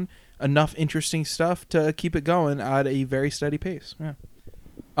this one, enough interesting stuff to keep it going at a very steady pace. Yeah.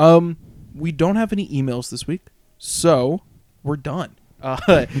 We don't have any emails this week, so we're done.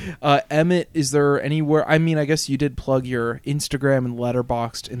 Emmett, is there anywhere? I mean, I guess you did plug your Instagram and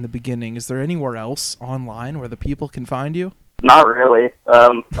Letterboxd in the beginning. Is there anywhere else online where the people can find you? Not really.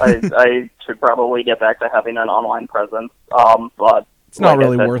 I should probably get back to having an online presence. But it's not like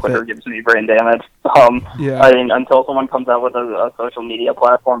really I said, worth Twitter it. gives me brain damage. Yeah. I mean, until someone comes out with a social media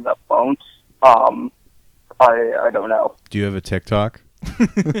platform that won't, I don't know. Do you have a TikTok?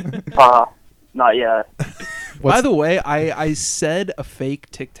 Not yet. By the way, I said a fake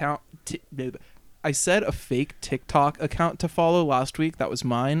TikTok. I said a fake TikTok account to follow last week. That was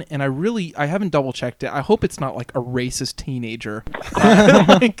mine, and I haven't double checked it. I hope it's not like a racist teenager.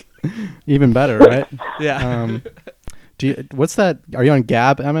 Even better, right? Yeah. What's that? Are you on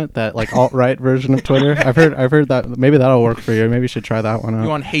Gab, Emmett? That like alt-right version of Twitter? I've heard that. Maybe that'll work for you. Maybe you should try that one out.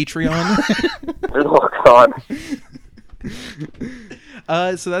 You on Patreon? Oh God.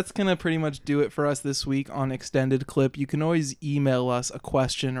 So that's going to pretty much do it for us this week on Extended Clip. You can always email us a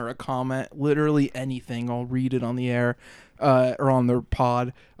question or a comment, literally anything. I'll read it on the air or on the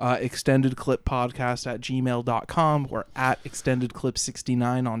pod. extendedclippodcast@gmail.com. We're at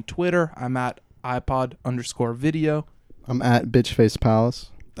extendedclip69 on Twitter. I'm at iPod_video. I'm at Bitchface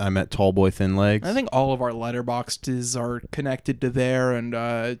Palace. I'm at Tallboy Thin Legs. I think all of our letterboxes are connected to there, and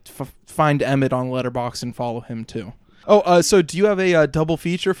find Emmett on Letterboxd and follow him too. Oh, so do you have a double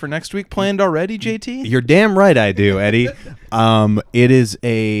feature for next week planned already, JT? You're damn right I do, Eddie. It is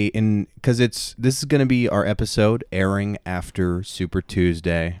because this is going to be our episode airing after Super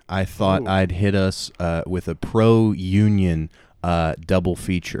Tuesday. I thought I'd hit us with a pro-union double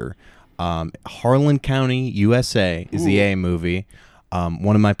feature. Harlan County, USA is the A movie,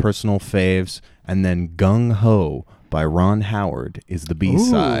 one of my personal faves, and then Gung Ho by Ron Howard is the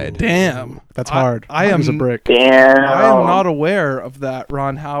B-side. Damn, that's hard. I am a brick. Damn. I am not aware of that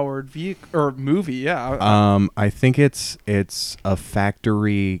Ron Howard movie. Yeah. I think it's a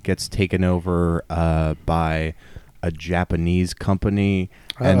factory gets taken over by a Japanese company,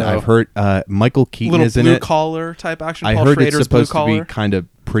 and I've heard Michael Keaton Little is in blue it. collar type action. I Paul heard Schrader's it's supposed blue to be collar. kind of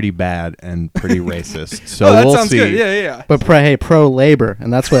pretty bad and pretty racist. So that we'll sounds see. good. Yeah. But pro labor,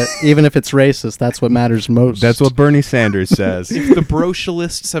 and that's what. Even if it's racist, that's what matters most. That's what Bernie Sanders says. If the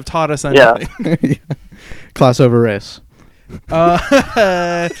brocialists have taught us anything. Class over race. Gonna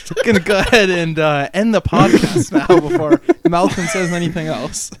go ahead and end the podcast now before Malcolm says anything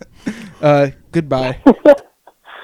else. Goodbye.